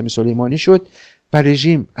کشتن قاسم سلیمانی شد و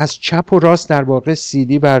رژیم از چپ و راست در واقع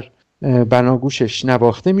سیلی بر بناگوشش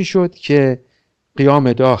نواخته میشد که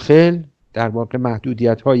قیام داخل در واقع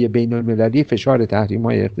محدودیت‌های بین المللی، فشار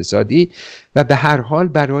تحریم‌های اقتصادی و به هر حال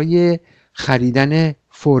برای خریدن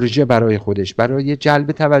فرجه برای خودش، برای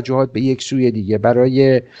جلب توجهات به یک سوی دیگه،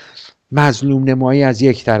 برای مظلوم نمایی از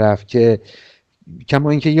یک طرف، که کما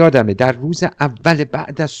اینکه یادمه در روز اول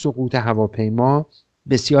بعد از سقوط هواپیما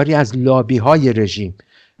بسیاری از لابی‌های رژیم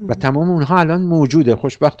و تمام اونها الان موجوده،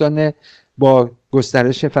 خوشبختانه با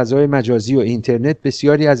گسترش فضای مجازی و اینترنت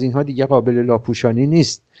بسیاری از اینها دیگه قابل لاپوشانی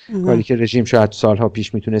نیست، کاری که رژیم شاید سالها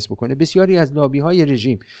پیش میتونست بکنه. بسیاری از لابی‌های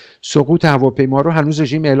رژیم سقوط هواپیما رو هنوز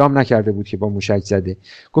رژیم اعلام نکرده بود که با موشک زده،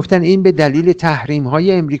 گفتن این به دلیل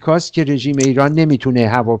تحریم‌های امریکاست که رژیم ایران نمیتونه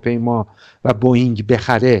هواپیما و بوئینگ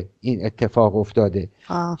بخره این اتفاق افتاده.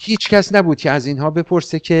 هیچ کس نبود که از اینها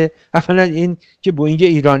بپرسه که اولا این که بوئینگ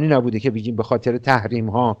ایرانی نبوده که بگیم به خاطر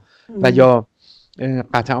تحریم‌ها و یا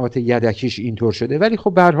قطعات یدکیش اینطور شده، ولی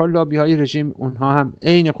خب به هر حال لابی‌های رژیم اونها هم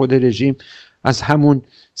عین خود رژیم از همون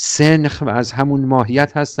سنخ و از همون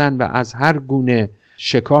ماهیت هستن و از هر گونه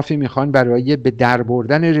شکافی میخوان برای به در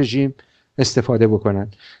بردن رژیم استفاده بکنن،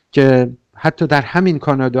 که حتی در همین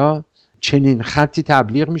کانادا چنین خطی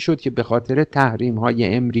تبلیغ میشد که به خاطر تحریم‌های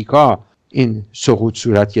امریکا این سقوط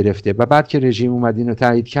صورت گرفته و بعد که رژیم اومد اینو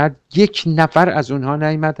تایید کرد یک نفر از اونها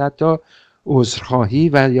نیامد حتی عذرخواهی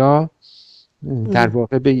و یا در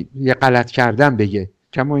واقع به یه غلط کردن بگه،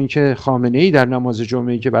 کما اینکه خامنه‌ای در نماز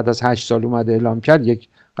جمعه‌ای که بعد از 8 سال اومده اعلام کرد یک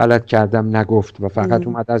غلط کردم نگفت و فقط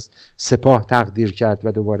اومد از سپاه تقدیر کرد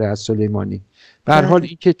و دوباره از سلیمانی. به هر حال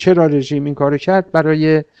اینکه چرا رژیم این کارو کرد،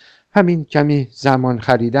 برای همین کمی زمان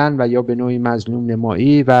خریدن و یا به نوعی مظلوم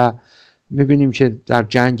نمایی. و می‌بینیم که در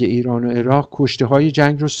جنگ ایران و عراق کشته‌های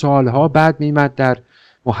جنگ رو سالها بعد می‌مد در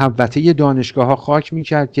محوطه دانشگاه‌ها خاک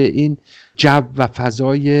می‌کرد که این جو و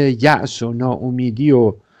فضای یأس و ناامیدی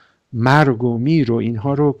و مرگ و میر و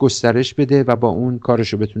اینها رو گسترش بده و با اون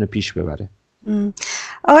کارشو بتونه پیش ببره.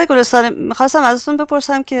 آقای گلستانه، میخواستم ازتون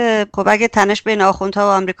بپرسم که خب اگه تنش بین آخوندها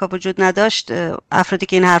و آمریکا وجود نداشت، افرادی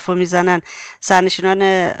که این حرف رو میزنن سرنشینان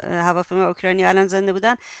هواپیمای اوکراینی الان زنده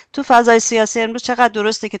بودن. تو فضای سیاسی امروز چقدر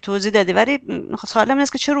درسته که توضیح دادی، ولی سوالم اینه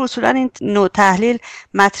که چرا اصولا این نوع تحلیل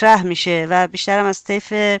مطرح میشه و بیشترم از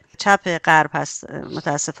طیف چپ غرب هست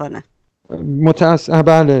متاسفانه؟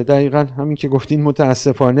 بله دقیقا همین که گفتین،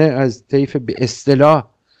 متاسفانه از طیف به اصطلاح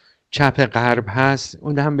چپ غرب هست.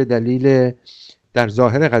 اون هم به دلیل، در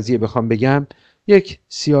ظاهر قضیه بخوام بگم، یک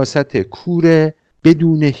سیاست کور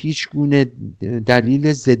بدون هیچ گونه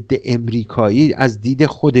دلیل ضد امریکایی از دید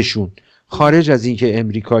خودشون، خارج از اینکه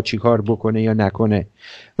امریکا چی کار بکنه یا نکنه.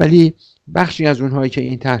 ولی بخشی از اونهایی که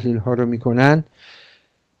این تحلیل ها رو میکنن،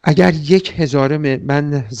 اگر 1000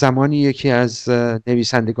 من زمانی یکی از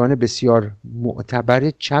نویسندگان بسیار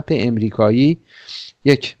معتبر چپ امریکایی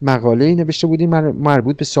یک مقاله نوشته بودیم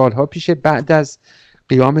مربوط به سالها پیش بعد از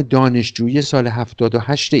قیام دانشجویی سال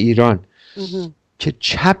 78 ایران که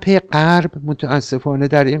چپ غرب متاسفانه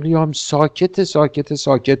در این قیام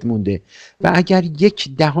ساکت مونده و اگر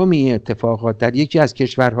 1/10 این اتفاقات در یکی از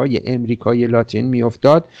کشورهای امریکای لاتین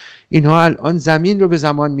میافتاد، اینها الان زمین رو به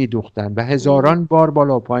زمان میدوختن و هزاران بار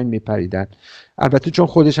بالا و پایین میپریدن. البته چون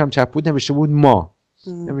خودش هم چپ بود نوشته بود ما،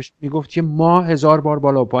 میگفت که ما 1000 بار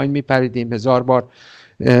بالا و پایین میپریدیم، 1000 بار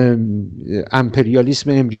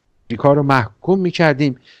امپریالیسم امریکا رو محکوم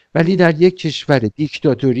میکردیم، ولی در یک کشور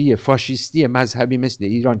دیکتاتوری فاشیستی مذهبی مثل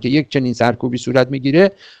ایران که یک چنین سرکوبی صورت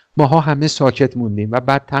میگیره، ماها همه ساکت موندیم و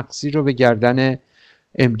بعد تقصیر رو به گردن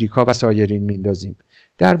امریکا و سایرین میندازیم.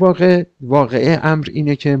 در واقع امر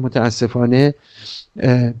اینه که متاسفانه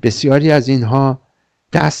بسیاری از اینها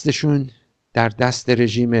دستشون در دست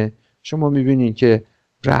رژیم. شما میبینید که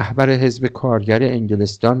رهبر حزب کارگر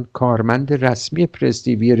انگلستان کارمند رسمی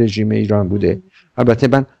پرستیوی رژیم ایران بوده.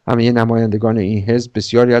 البته همه نمایندگان این حزب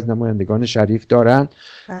بسیاری از نمایندگان شریف دارن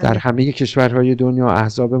در همه کشورهای دنیا،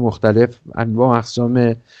 احزاب مختلف، انواع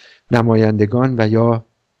اقسام نمایندگان و یا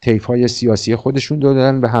طیف‌های سیاسی خودشون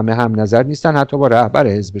دارن و همه هم نظر نیستن، حتی با رهبر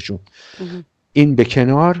حزبشون. این به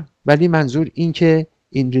کنار، ولی منظور این که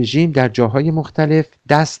این رژیم در جاهای مختلف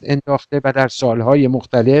دست انداخته و در سالهای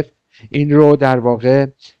مختلف این رو در واقع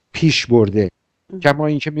پیش برده. کما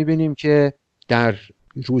اینکه میبینیم که در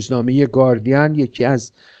روزنامه گاردین یکی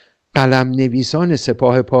از قلم نویسان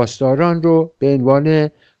سپاه پاسداران رو به عنوان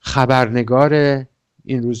خبرنگار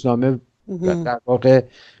این روزنامه در واقع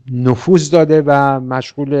نفوذ داده و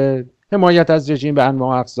مشغول حمایت از رژیم به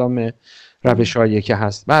انواع اقسام روش‌هایی که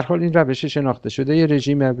هست. به هر حال این روش شناخته شده یه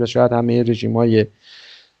رژیمه و شاید همه رژیم‌های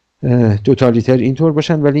توتالیتر اینطور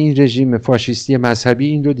باشن، ولی این رژیم فاشیستی مذهبی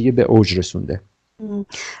این رو دیگه به اوج رسونده.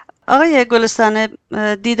 آقای گلستانه،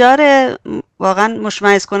 دیدار واقعا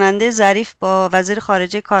مشمئز کننده ظریف با وزیر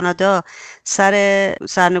خارجه کانادا سر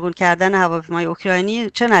سرنگون کردن هواپیمای اوکراینی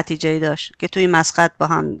چه نتیجه‌ای داشت که توی مسقط با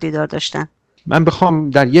هم دیدار داشتن؟ من بخوام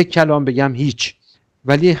در یک کلام بگم هیچ،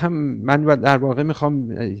 ولی هم من در واقع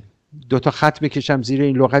میخوام 2 تا خط بکشم زیر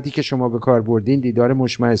این لغتی که شما به کار بردین، دیدار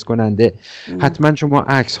مشمئز کننده. حتما شما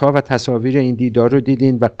عکس ها و تصاویر این دیدار رو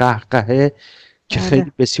دیدین و قهقهه که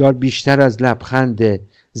خیلی بسیار بیشتر از لبخند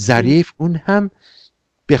ظریف، اون هم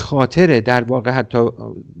به خاطر در واقع حتی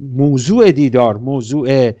موضوع دیدار،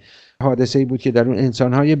 موضوع حادثه‌ای بود که در اون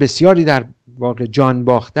انسان‌های بسیاری در واقع جان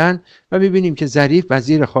باختن و می‌بینیم که ظریف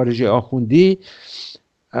وزیر خارجه آخوندی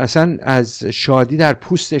اصلا از شادی در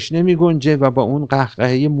پوستش نمی گنجه و با اون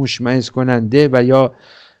قهقهه مشمئز کننده و یا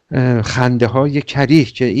خنده های کریه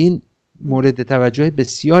که این مورد توجه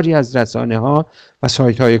بسیاری از رسانه ها و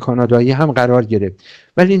سایت های کانادایی هم قرار گرفت.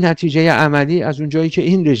 ولی نتیجه عملی از اونجایی که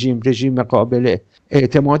این رژیم قابل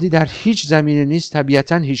اعتمادی در هیچ زمینه نیست،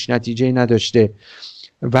 طبیعتا هیچ نتیجه نداشته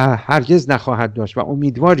و هرگز نخواهد داشت و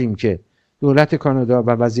امیدواریم که دولت کانادا و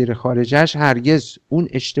وزیر خارجهش هرگز اون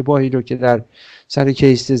اشتباهی رو که در سر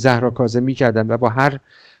کیس زهرا کاظمی کردن و با هر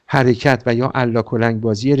حرکت و یا الا کلنگ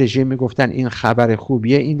بازی رژیم میگفتن این خبر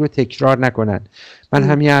خوبیه، این رو تکرار نکنن. من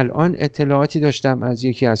همین الان اطلاعاتی داشتم از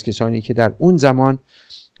یکی از کسانی که در اون زمان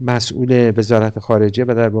مسئول وزارت خارجه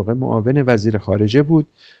و در واقع معاون وزیر خارجه بود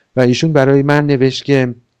و ایشون برای من نوشت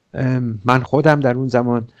که من خودم در اون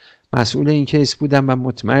زمان مسئول این کیس بودم و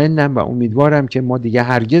مطمئنم و امیدوارم که ما دیگه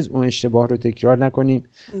هرگز اون اشتباه رو تکرار نکنیم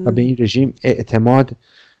و به این رژیم اعتماد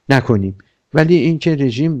نکنیم. ولی این که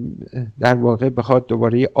رژیم در واقع بخواد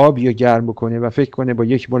دوباره آبی رو گرم بکنه و فکر کنه با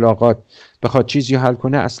یک ملاقات بخواد چیزی حل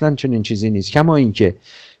کنه، اصلا چنین چیزی نیست. کما این که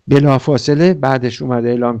بلافاصله بعدش اومده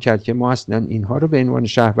اعلام کرد که ما اصلا اینها رو به عنوان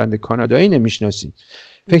شهروند کانادایی نمیشناسیم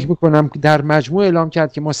فکر میکنم در مجموع اعلام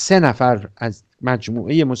کرد که ما 3 نفر از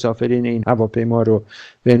مجموعه مسافرین این هواپیما رو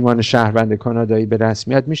به عنوان شهروند کانادایی به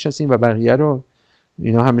رسمیت میشناسیم و بقیه رو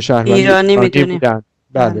اینا همه شهروند ایرانی میدونیم. بودن.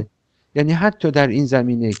 بله. یعنی حتی در این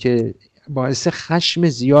زمینه که باعث خشم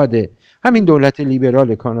زیاده همین دولت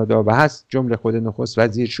لیبرال کانادا و هست جمله خود نخست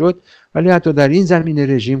وزیر شد، ولی حتی در این زمینه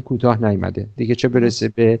رژیم کوتاه نیامده دیگه، چه برسه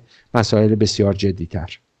به مسائل بسیار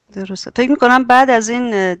جدی‌تر. درسته. فکر میکنم بعد از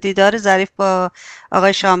این دیدار ظریف با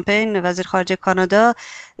آقای شامپین وزیر خارجه کانادا،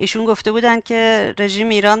 ایشون گفته بودن که رژیم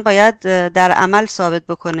ایران باید در عمل ثابت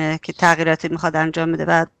بکنه که تغییراتی میخواد انجام بده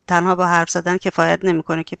و تنها با حرف زدن کفایت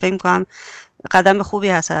نمیکنه، که فکر میکنم قدم خوبی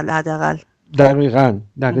هست حداقل. دقیقاً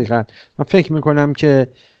من فکر میکنم که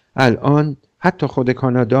الان حتی خود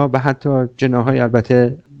کانادا و حتی جناح‌های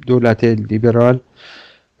البته دولت لیبرال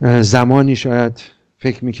زمانی شاید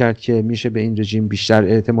فکر میکرد که میشه به این رژیم بیشتر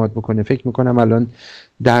اعتماد بکنه. فکر میکنم الان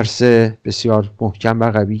درس بسیار محکم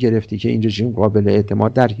و قوی گرفتی که این رژیم قابل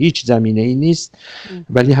اعتماد در هیچ زمینه ای نیست.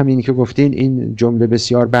 ولی همینی که گفتین این جمله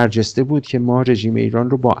بسیار برجسته بود که ما رژیم ایران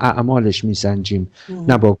رو با اعمالش میسنجیم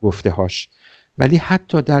نه با گفته هاش. ولی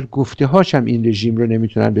حتی در گفته هاش هم این رژیم رو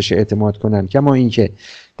نمیتونن بهش اعتماد کنن، کما اینکه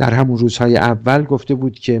در همون روزهای اول گفته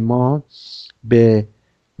بود که ما به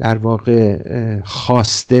در واقع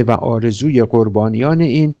خواسته و آرزوی قربانیان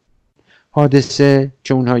این حادثه،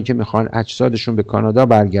 چه اونهایی که میخوان اجسادشون به کانادا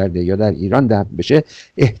برگرده یا در ایران دفن بشه،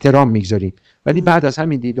 احترام میگذاریم. ولی بعد از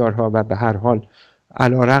همین دیدارها و به هر حال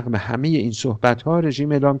علیرغم همه این صحبت‌ها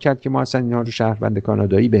رژیم اعلام کرد که ما اصلا اینها رو شهروند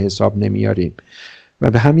کانادایی به حساب نمیاریم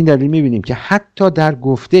و به همین دلیل میبینیم که حتی در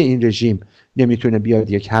گفته این رژیم نمیتونه بیاد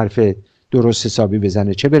یک حرف درست حسابی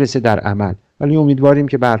بزنه، چه برسه در عمل. ولی امیدواریم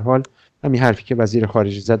که به هر حال همین حرفی که وزیر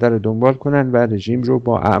خارجه زده رو دنبال کنن و رژیم رو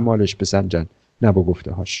با اعمالش بسنجن نه با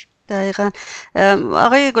گفته هاش. دقیقاً.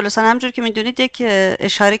 آقای گلستان، همونجور که میدونید یک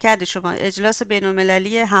اشاره کردید شما، اجلاس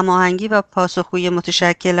بین‌المللی هماهنگی و پاسخگویی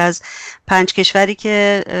متشکل از 5 کشوری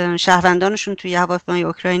که شهروندانشون توی هواپیمای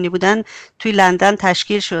اوکراینی بودن توی لندن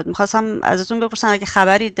تشکیل شد. میخواستم ازتون بپرسم اگه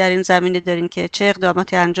خبری در این زمینه دارین که چه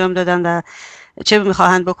اقداماتی انجام دادن و چه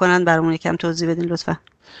میخواهند بکنن، برامون یکم توضیح بدین لطفا.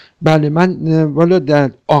 بله، من والا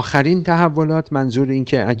در آخرین تحولات، منظور این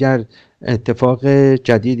که اگر اتفاق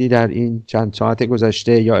جدیدی در این چند ساعت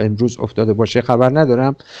گذشته یا امروز افتاده باشه خبر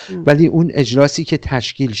ندارم. ولی اون اجلاسی که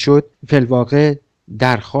تشکیل شد فی‌الواقع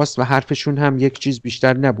درخواست و حرفشون هم یک چیز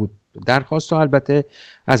بیشتر نبود. درخواست البته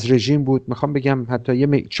از رژیم بود، میخوام بگم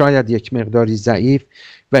حتی شاید یک مقداری ضعیف،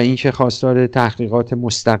 و اینکه خواستار تحقیقات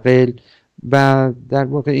مستقل و در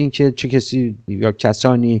واقع اینکه چه کسی یا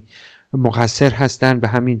کسانی مقصر هستن، به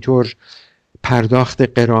همین طور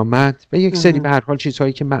پرداخت غرامت و یک سری به هر حال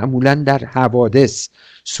چیزهایی که معمولا در حوادث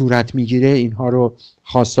صورت میگیره، اینها رو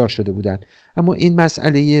خواستار شده بودن. اما این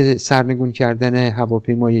مسئله سرنگون کردن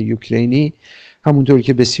هواپیمای اوکراینی همونطور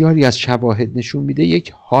که بسیاری از شواهد نشون میده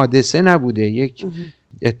یک حادثه نبوده، یک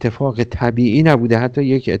اتفاق طبیعی نبوده، حتی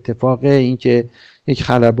یک اتفاق این که یک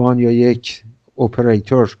خلبان یا یک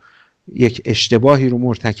اپراتور یک اشتباهی رو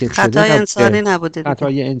مرتکب شده، خطای انسانی نبوده.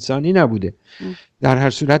 خطای انسانی نبوده. در هر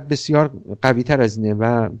صورت بسیار قوی تر از اینه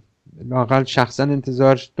و لااقل شخصا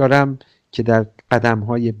انتظار دارم که در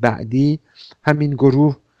قدم‌های بعدی همین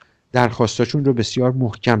گروه درخواستاشون رو بسیار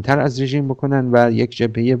محکمتر از رژیم بکنن و یک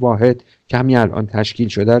جبهه واحد که همین الان تشکیل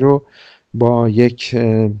شده رو با یک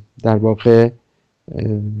در واقع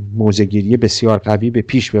موضع‌گیری بسیار قوی به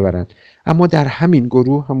پیش ببرن. اما در همین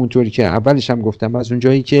گروه، همونطوری که اولش هم گفتم، از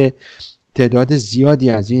اونجایی که تعداد زیادی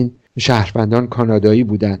از این شهروندان کانادایی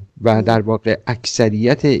بودن و در واقع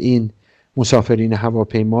اکثریت این مسافرین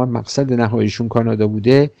هواپیما مقصد نهاییشون کانادا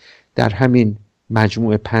بوده، در همین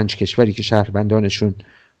مجموع 5 کشوری که شهروندانشون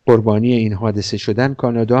قربانی این حادثه شدن،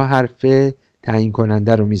 کانادا حرف تعیین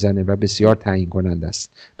کننده رو میزنه و بسیار تعیین کننده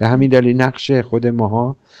است. به همین دلیل نقش خود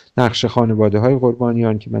ماها، نقش خانواده های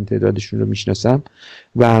قربانیان که من تعدادشون رو میشناسم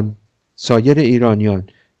و سایر ایرانیان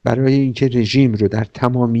برای اینکه رژیم رو در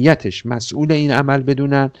تمامیتش مسئول این عمل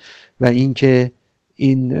بدونن و اینکه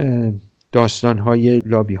این داستان‌های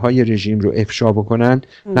لابی‌های رژیم رو افشا بکنن،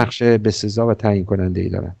 نقش بسزا و تعیین کننده ای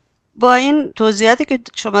دارن. با این توضیحاتی که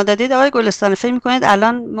شما دادید آقای گلستان، فکر می‌کنید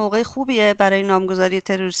الان موقع خوبیه برای نامگذاری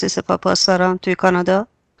تروریستی سپاه پاسداران توی کانادا؟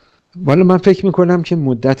 والا من فکر می‌کنم که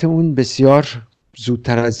مدت اون بسیار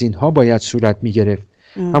زودتر از اینها باید صورت می‌گرفت.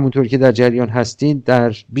 همونطور که در جریان هستین،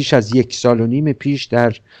 در بیش از 1.5 سال پیش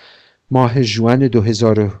در ماه ژوئن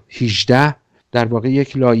 2018 در واقع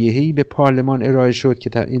یک لایحه‌ای به پارلمان ارائه شد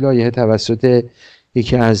که این لایحه توسط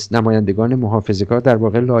یکی از نمایندگان محافظه‌کار، در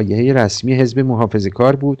واقع لایحه رسمی حزب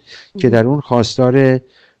محافظه‌کار بود که در اون خواستار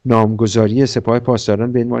نامگذاری سپاه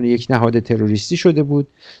پاسداران به عنوان یک نهاد تروریستی شده بود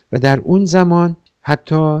و در اون زمان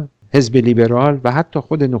حتی حزب لیبرال و حتی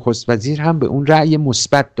خود نخست وزیر هم به اون رأی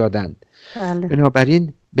مثبت دادند. بله.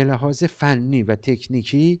 بنابراین به لحاظ فنی و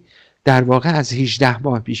تکنیکی در واقع از 18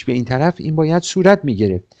 ماه پیش به این طرف این باید صورت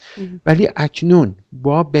میگرفت، ولی اکنون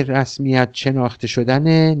با به رسمیت شناخته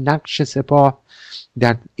شدن نقش سپاه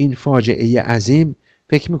در این فاجعه عظیم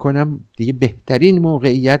فکر میکنم دیگه بهترین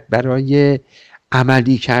موقعیت برای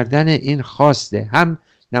عملی کردن این خواسته هم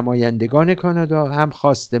نمایندگان کانادا، هم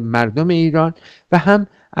خواسته مردم ایران و هم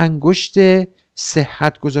انگشت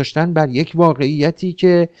صحت گذاشتن بر یک واقعیتی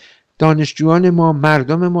که دانشجویان ما،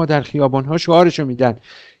 مردم ما در خیابانها شعارشو میدن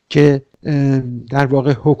که در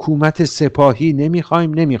واقع حکومت سپاهی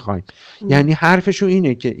نمیخوایم. یعنی حرفشو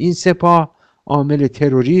اینه که این سپاه عامل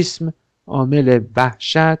تروریسم، عامل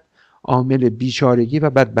وحشت، عامل بیچارگی و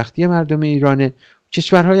بدبختی مردم ایرانه.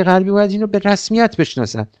 کشورهای غربی باید اینو به رسمیت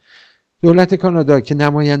بشناسن. دولت کانادا که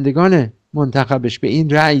نمایندگان منتخبش به این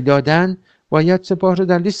رأی دادن باید سپاه رو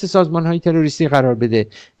در لیست سازمان‌های تروریستی قرار بده،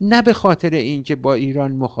 نه به خاطر این که با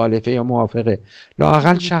ایران مخالفه یا موافقه،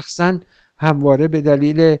 لااقل شخصا همواره به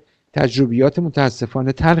دلیل تجربیات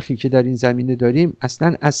متاسفانه تلخی که در این زمینه داریم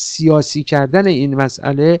اصلا از سیاسی کردن این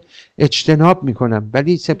مسئله اجتناب میکنم.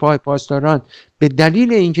 ولی سپاه پاسداران به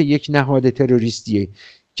دلیل اینکه یک نهاد تروریستیه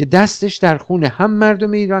که دستش در خون هم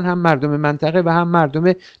مردم ایران، هم مردم منطقه و هم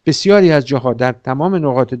مردم بسیاری از جاها در تمام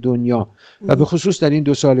نقاط دنیا و به خصوص در این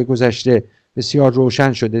 2 سال گذشته بسیار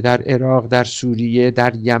روشن شده، در عراق، در سوریه،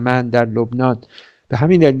 در یمن، در لبنان. به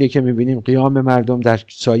همین دلیل که می‌بینیم قیام مردم در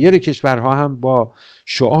سایر کشورها هم با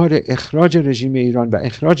شعار اخراج رژیم ایران و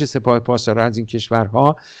اخراج سپاه پاسداران از این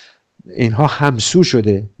کشورها اینها همسو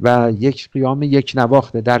شده و یک قیام یک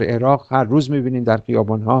نواخته. در عراق هر روز می‌بینیم در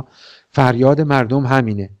خیابان‌ها فریاد مردم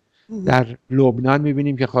همینه. در لبنان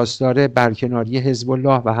می‌بینیم که خواستار برکناری حزب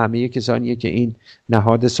الله و همه کسانی که این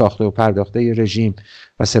نهاد ساخته و پرداخته رژیم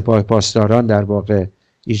و سپاه پاسداران در واقع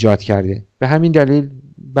ایجاد کرده. به همین دلیل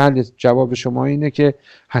بله، جواب شما اینه که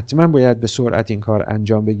حتما باید به سرعت این کار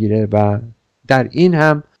انجام بگیره و در این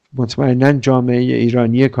هم مطمئنا جامعه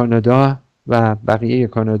ایرانی کانادا و بقیه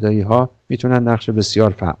کانادایی ها میتونن نقش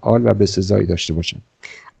بسیار فعال و بسزایی داشته باشن.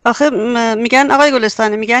 آخه میگن آقای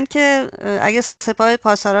گلستانی، میگن که اگه سپاه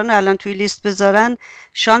پاسداران رو الان توی لیست بذارن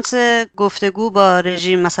شانس گفتگو با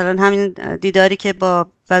رژیم، مثلا همین دیداری که با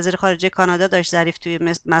وزیر خارجه کانادا داشت ظریف توی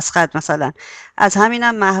مسقط مثلا، از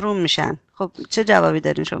همینم محروم میشن. خب چه جوابی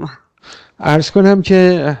دارین شما؟ عرض کنم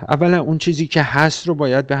که اولا اون چیزی که هست رو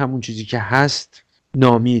باید به همون چیزی که هست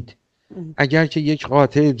نامید. اگر که یک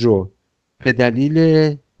قاتل رو به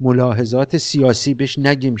دلیل ملاحظات سیاسی بهش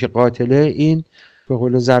نگیم که قاتله، این به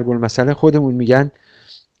قول ضرب المثل خودمون میگن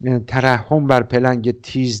ترحم بر پلنگ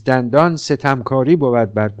تیزدندان ستمکاری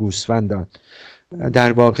بود بر گوسفندان.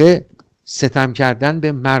 در واقع ستم کردن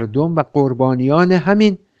به مردم و قربانیان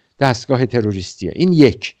همین دستگاه تروریستیه. این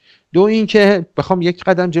یک. دو، این که بخوام یک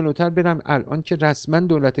قدم جلوتر برم، الان که رسما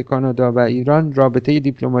دولت کانادا و ایران رابطه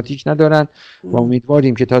دیپلماتیک ندارن و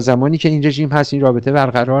امیدواریم که تا زمانی که این رژیم هست این رابطه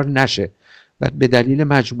برقرار نشه و به دلیل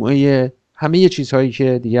مجموعه همه چیزهایی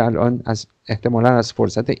که دیگه الان از احتمالاً از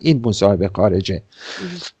فرصت این مصاحبه خارجه.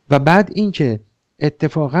 و بعد این که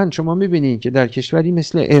اتفاقا شما میبینید که در کشوری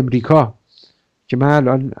مثل امریکا که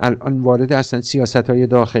من الان وارد اصلا سیاست‌های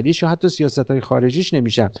داخلیش و حتی سیاست‌های خارجیش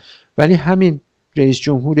نمیشم، ولی همین رئیس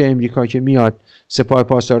جمهور امریکا که میاد سپاه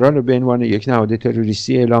پاسداران رو به عنوان یک نهاد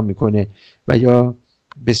تروریستی اعلام میکنه و یا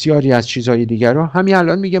بسیاری از چیزهای دیگر رو، همین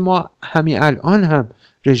الان میگه ما همین الان هم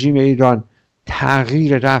رژیم ایران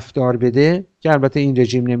تغییر رفتار بده، که البته این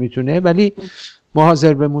رژیم نمیتونه، ولی ما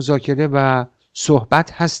حاضر به مذاکره و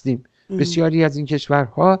صحبت هستیم. بسیاری از این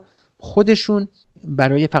کشورها خودشون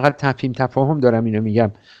برای فقط تفهیم تفاهم دارم اینو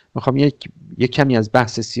میگم، میخوام یک کمی از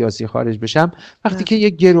بحث سیاسی خارج بشم، وقتی که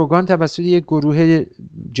یک گروگان توسط یک گروه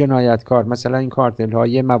جنایتکار، مثلا این کارتل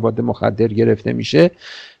های مواد مخدر گرفته میشه،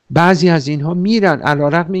 بعضی از اینها میرن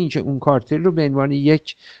علیرغم اینکه اون کارتل رو به عنوان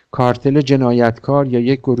یک کارتل جنایتکار یا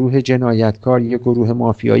یک گروه جنایتکار یا گروه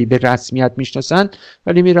مافیایی به رسمیت میشناسن،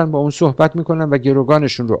 ولی میرن با اون صحبت میکنن و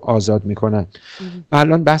گروگانشون رو آزاد میکنن. و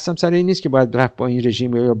الان بحثم سر این نیست که باید رفت با این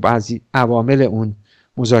رژیم یا بعضی عوامل اون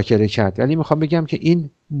مذاکره کرد، ولی میخوام بگم که این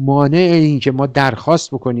مانع این که ما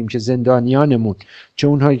درخواست بکنیم که زندانیانمون، چه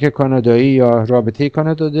اونهایی که کانادایی یا رابطه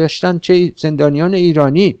کانادا داشتن، چه زندانیان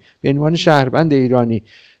ایرانی به عنوان شهروند ایرانی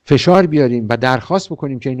فشار بیاریم و درخواست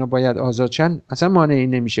بکنیم که اینا باید آزاد شن، اصلا مانعی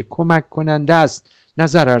نمیشه. کمک کننده است نه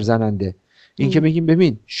ضرر زننده. این که بگیم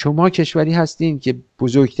ببین شما کشوری هستین که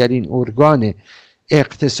بزرگترین ارگان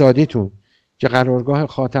اقتصادیتون که قرارگاه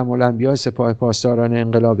خاتم الانبیا سپاه پاسداران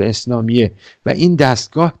انقلاب اسلامیه و این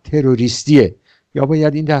دستگاه تروریستیه، یا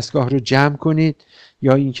باید این دستگاه رو جمع کنید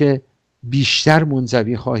یا اینکه بیشتر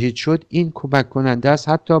منزوی خواهید شد، این کمک کننده است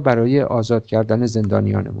حتی برای آزاد کردن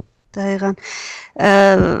زندانیانمون. دقیقاً.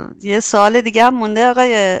 یه سوال دیگه هم مونده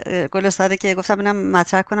آقای گلستانه که گفتم اینم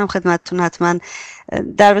مطرح کنم خدمتتون حتما،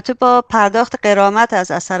 در رابطه با پرداخت غرامت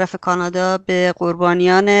از طرف کانادا به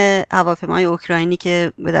قربانیان هواپیمای اوکراینی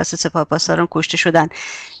که به دست سپاهپاسداران کشته شدن.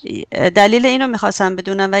 دلیل اینو میخواستم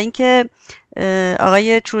بدونم و اینکه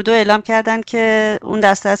آقای ترودو اعلام کردن که اون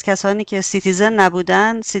دسته از کسانی که سیتیزن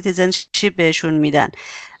نبودن سیتیزنشیپ بهشون میدن.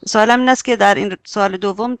 سوالم این است که در این سوال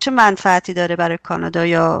دوم چه منفعتی داره برای کانادا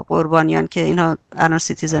یا قربانیان که اینها الان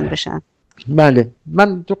سیتیزن بشن؟ بله،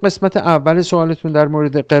 من تو قسمت اول سوالتون در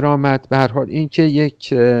مورد غرامت، به هر حال این که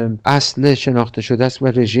یک اصل شناخته شده است و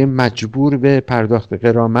رژیم مجبور به پرداخت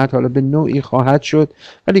غرامت حالا به نوعی خواهد شد،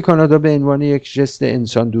 ولی کانادا به عنوان یک ژست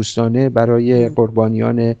انسان دوستانه برای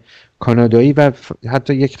قربانیان کانادایی و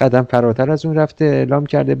حتی یک قدم فراتر از اون رفته اعلام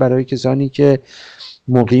کرده برای کسانی که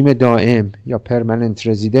مقیم دائم یا پرمننت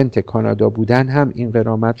رزیدنت کانادا بودن هم این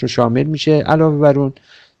غرامت رو شامل میشه. علاوه بر اون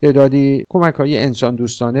تعدادی کمک‌های انسان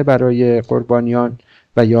دوستانه برای قربانیان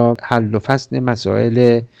و یا حل و فصل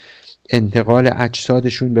مسائل انتقال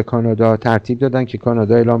اجسادشون به کانادا ترتیب دادن که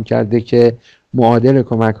کانادا اعلام کرده که معادل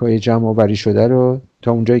کمک‌های جمع آوری شده رو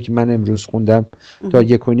تا اونجایی که من امروز خوندم تا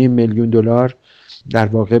 1.5 میلیون دلار در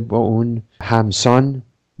واقع با اون همسان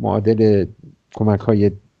معادل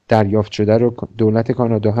کمک‌های دریافت شده رو دولت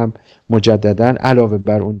کانادا هم مجدداً علاوه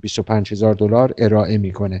بر اون 25,000 دلار ارائه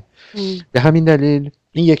میکنه. به همین دلیل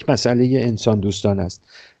این یک مسئله انسان دوستان است.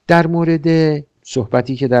 در مورد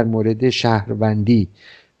صحبتی که در مورد شهروندی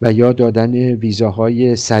و یا دادن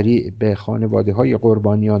ویزاهای سریع به خانواده‌های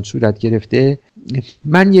قربانیان صورت گرفته،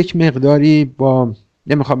 من یک مقداری با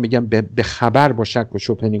نمیخوام بگم به خبر با شک و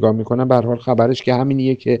شبهه نگاه میکنم. به هر حال خبرش که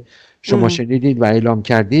همینیه که شما شنیدید و اعلام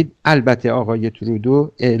کردید. البته آقای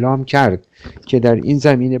ترودو اعلام کرد که در این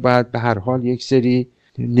زمینه باید به هر حال یک سری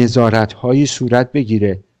نظارت‌هایی صورت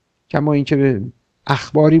بگیره، کما اینکه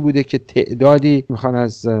اخباری بوده که تعدادی میخوان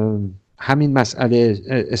از همین مسئله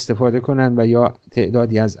استفاده کنن و یا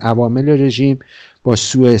تعدادی از عوامل رژیم با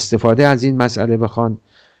سوء استفاده از این مسئله بخوان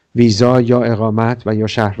ویزا یا اقامت و یا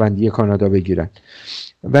شهروندی کانادا بگیرن.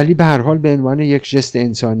 ولی به هر حال به عنوان یک ژست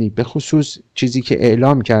انسانی، به خصوص چیزی که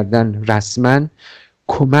اعلام کردن رسما،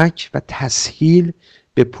 کمک و تسهیل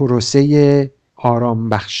به پروسه آرام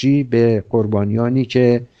بخشی به قربانیانی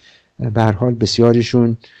که به هر حال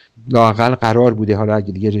بسیاریشون لااقل قرار بوده، حالا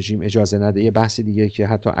اگه دیگه رژیم اجازه نده، یه بحث دیگه که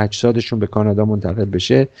حتی اجسادشون به کانادا منتقل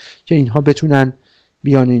بشه، که اینها بتونن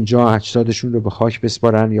بیان اینجا اجسادشون رو به خاک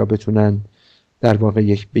بسپارن یا بتونن در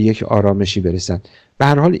واقع به یک آرامشی برسن. به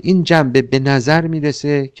هر حال این جنبه به نظر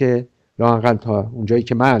میرسه که لااقل تا اونجایی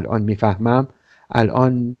که من الان میفهمم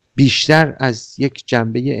الان بیشتر از یک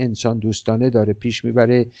جنبه انسان دوستانه داره پیش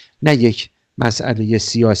میبره، نه یک مسئله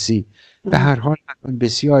سیاسی. به هر حال الان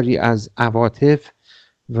بسیاری از عواطف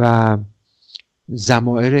و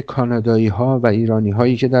ضمائر کانادایی ها و ایرانی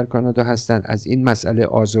هایی که در کانادا هستند از این مسئله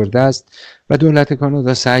آزرده است و دولت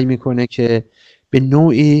کانادا سعی میکنه که به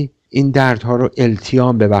نوعی این دردها رو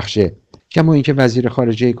التیام ببخشه. کما اینکه وزیر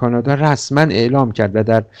خارجه کانادا رسما اعلام کرد و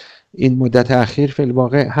در این مدت اخیر فی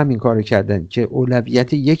الواقع همین کارو کردن که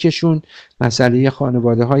اولویت یکشون مسئله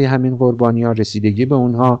خانواده های همین قربانیان، رسیدگی به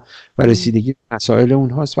اونها و رسیدگی به مسائل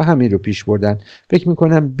اونهاست و همین رو پیش بردن. فکر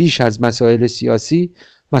میکنم بیش از مسائل سیاسی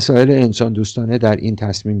مسائل انسان دوستانه در این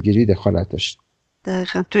تصمیم گیری دخالت داشت.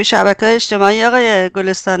 دقیقاً. توی شبکه‌های اجتماعی آقای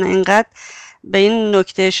گلستانه اینقدر به این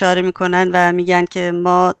نکته اشاره میکنن و میگن که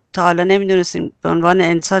ما تا حالا نمیدونستیم به عنوان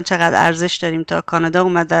انسان چقدر ارزش داریم تا کانادا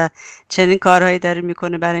اومده چنین کارهایی داره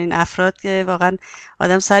میکنه برای این افراد که واقعا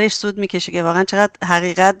آدم سرش سود میکشه که واقعا چقدر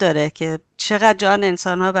حقیقت داره که چقدر جان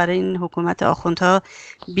انسانها برای این حکومت آخوندها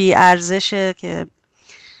بی ارزشه که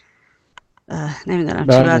نمیدونم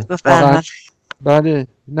چی باید گفت. بله،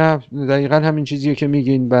 نه دقیقا همین چیزیه که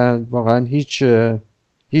میگین و واقعا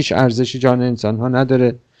هیچ ارزشی جان انسانها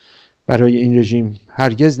نداره، برای این رژیم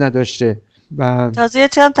هرگز نداشته و تازه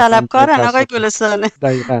چند طلبکارن آقای گلستانه.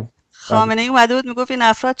 دقیقاً. خامنه‌ای اومده بود میگفت این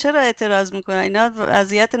افراد چرا اعتراض میکنن، اینا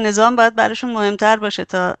وضعیت نظام باید براشون مهمتر باشه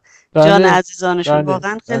تا جان عزیزانشون.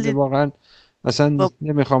 واقعا خیلی واقعا اصلا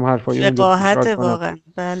نمیخوام حرفای اون رو تکرار کنم. واقعا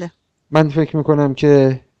بله. من فکر میکنم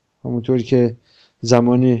که همونطوری که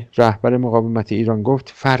زمانی رهبر مقاومت ایران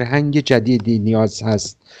گفت فرهنگ جدیدی نیاز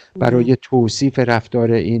هست برای توصیف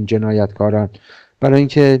رفتار این جنایتکاران، برای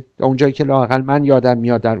اینکه اونجایی که لااقل من یادم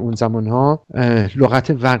میاد در اون زمانها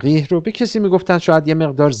لغت وقیح رو به کسی میگفتن شاید یه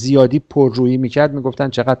مقدار زیادی پررویی میکرد، میگفتن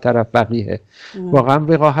چقدر طرف وقیحه. واقعا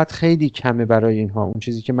وقاحت خیلی کمه برای اینها. اون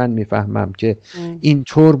چیزی که من میفهمم که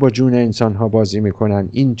اینطور با جون انسانها بازی میکنن،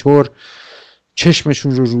 اینطور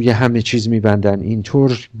چشمشون رو روی همه چیز میبندن،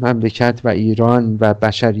 اینطور مملکت و ایران و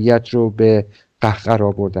بشریت رو به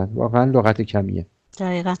قهقرا بردن. واقعا لغت کمیه.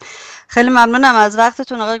 دقیقا. خیلی ممنونم از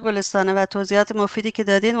وقتتون آقای گلستانه و توضیحات مفیدی که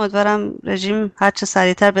دادین. امیدوارم رژیم هرچه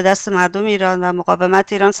سریعتر به دست مردم ایران و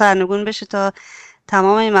مقاومت ایران سرنگون بشه تا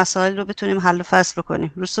تمام این مسائل رو بتونیم حل و فصل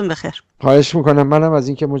بکنیم. روزتون بخیر. خواهش میکنم. منم از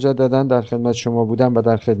اینکه مجددا در خدمت شما بودم و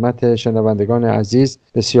در خدمت شنوندگان عزیز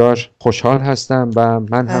بسیار خوشحال هستم و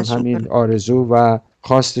من هم همین آرزو و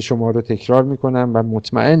خواست شما رو تکرار میکنم و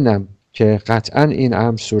مطمئنم که قطعا این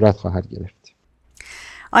امر صورت خواهد گرفت.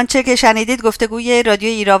 آنچه که شنیدید گفتگوی رادیو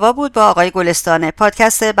ایراوا بود با آقای گلستانه.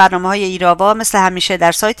 پادکست برنامه‌های ایراوا مثل همیشه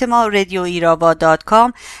در سایت ما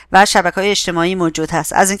radioirava.com و شبکه‌های اجتماعی موجود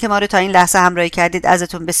هست. از اینکه ما رو تا این لحظه همراهی کردید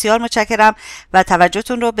ازتون بسیار متشکرم و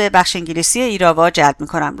توجهتون رو به بخش انگلیسی ایراوا جلب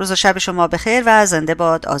می‌کنم. روز و شب شما بخیر و زنده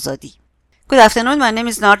باد آزادی. Good afternoon, my name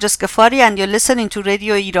is Narges Ghaffari and you're listening to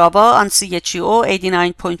Radio Irava on CHUO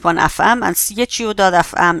 89.1 FM and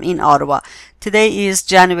CHUO.FM in Ottawa. Today is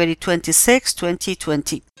January 26,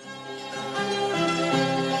 2020.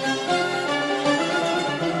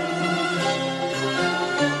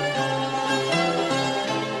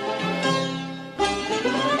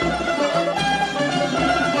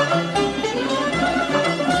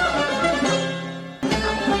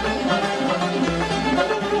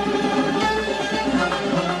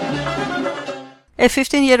 A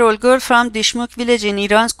 15-year-old girl from Dishmuk village in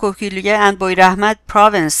Iran's Kokuliye and Boyrahmat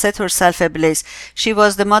province set herself ablaze. She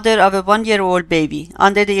was the mother of a 1-year-old baby.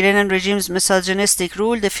 Under the Iranian regime's misogynistic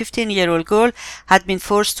rule, the 15-year-old girl had been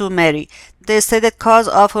forced to marry. The stated cause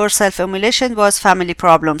of her self-immolation was family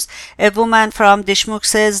problems. A woman from Dishmuk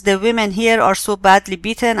says the women here are so badly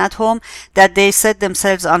beaten at home that they set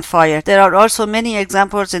themselves on fire. There are also many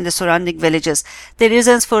examples in the surrounding villages. The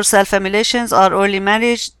reasons for self-immolations are early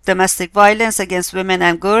marriage, domestic violence against women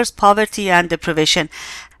and girls, poverty and deprivation.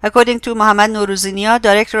 According to Mohammad Nourouzinia,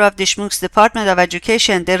 director of Dishmuk's Department of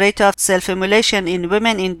Education, the rate of self-immolation in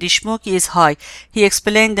women in Dishmuk is high. He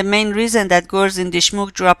explained the main reason that girls in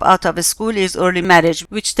Dishmuk drop out of school is early marriage,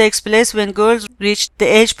 which takes place when girls reach the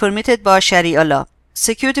age permitted by Sharia law.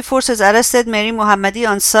 Security forces arrested Mary Mohammadi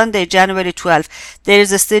on Sunday, January 12. There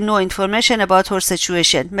is still no information about her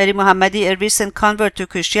situation. Mary Mohammadi, a recent convert to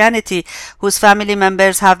Christianity, whose family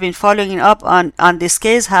members have been following up on this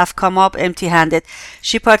case, have come up empty-handed.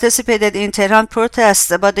 She participated in Tehran protests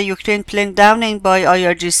about the Ukraine plane downing by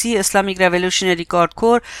IRGC, Islamic Revolutionary Guard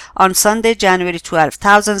Corps, on Sunday, January 12.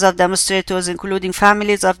 Thousands of demonstrators, including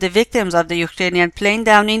families of the victims of the Ukrainian plane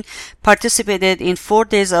downing, participated in 4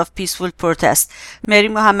 days of peaceful protest. Mary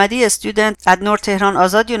Mohammadi, a student at North Tehran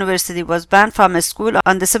Azad University, was banned from school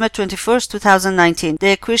on December 21, 2019.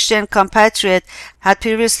 The Christian compatriot had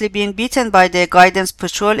previously been beaten by the Guidance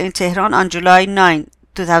Patrol in Tehran on July 9,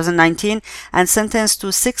 2019 and sentenced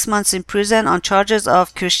to 6 months in prison on charges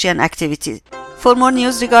of Christian activity. For more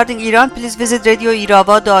news regarding Iran, please visit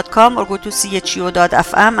radioirava.com or go to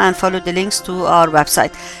chuo.fm and follow the links to our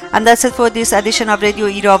website. And that's it for this edition of Radio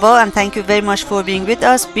Irava, and thank you very much for being with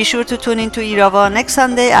us. Be sure to tune in to Irava next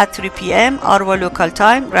Sunday at 3 p.m. our local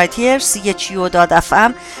time, right here,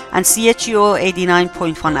 chuo.fm and chuo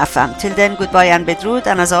 89.1 FM. Till then, goodbye and bedrood,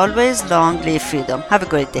 and as always, long live freedom. Have a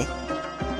great day.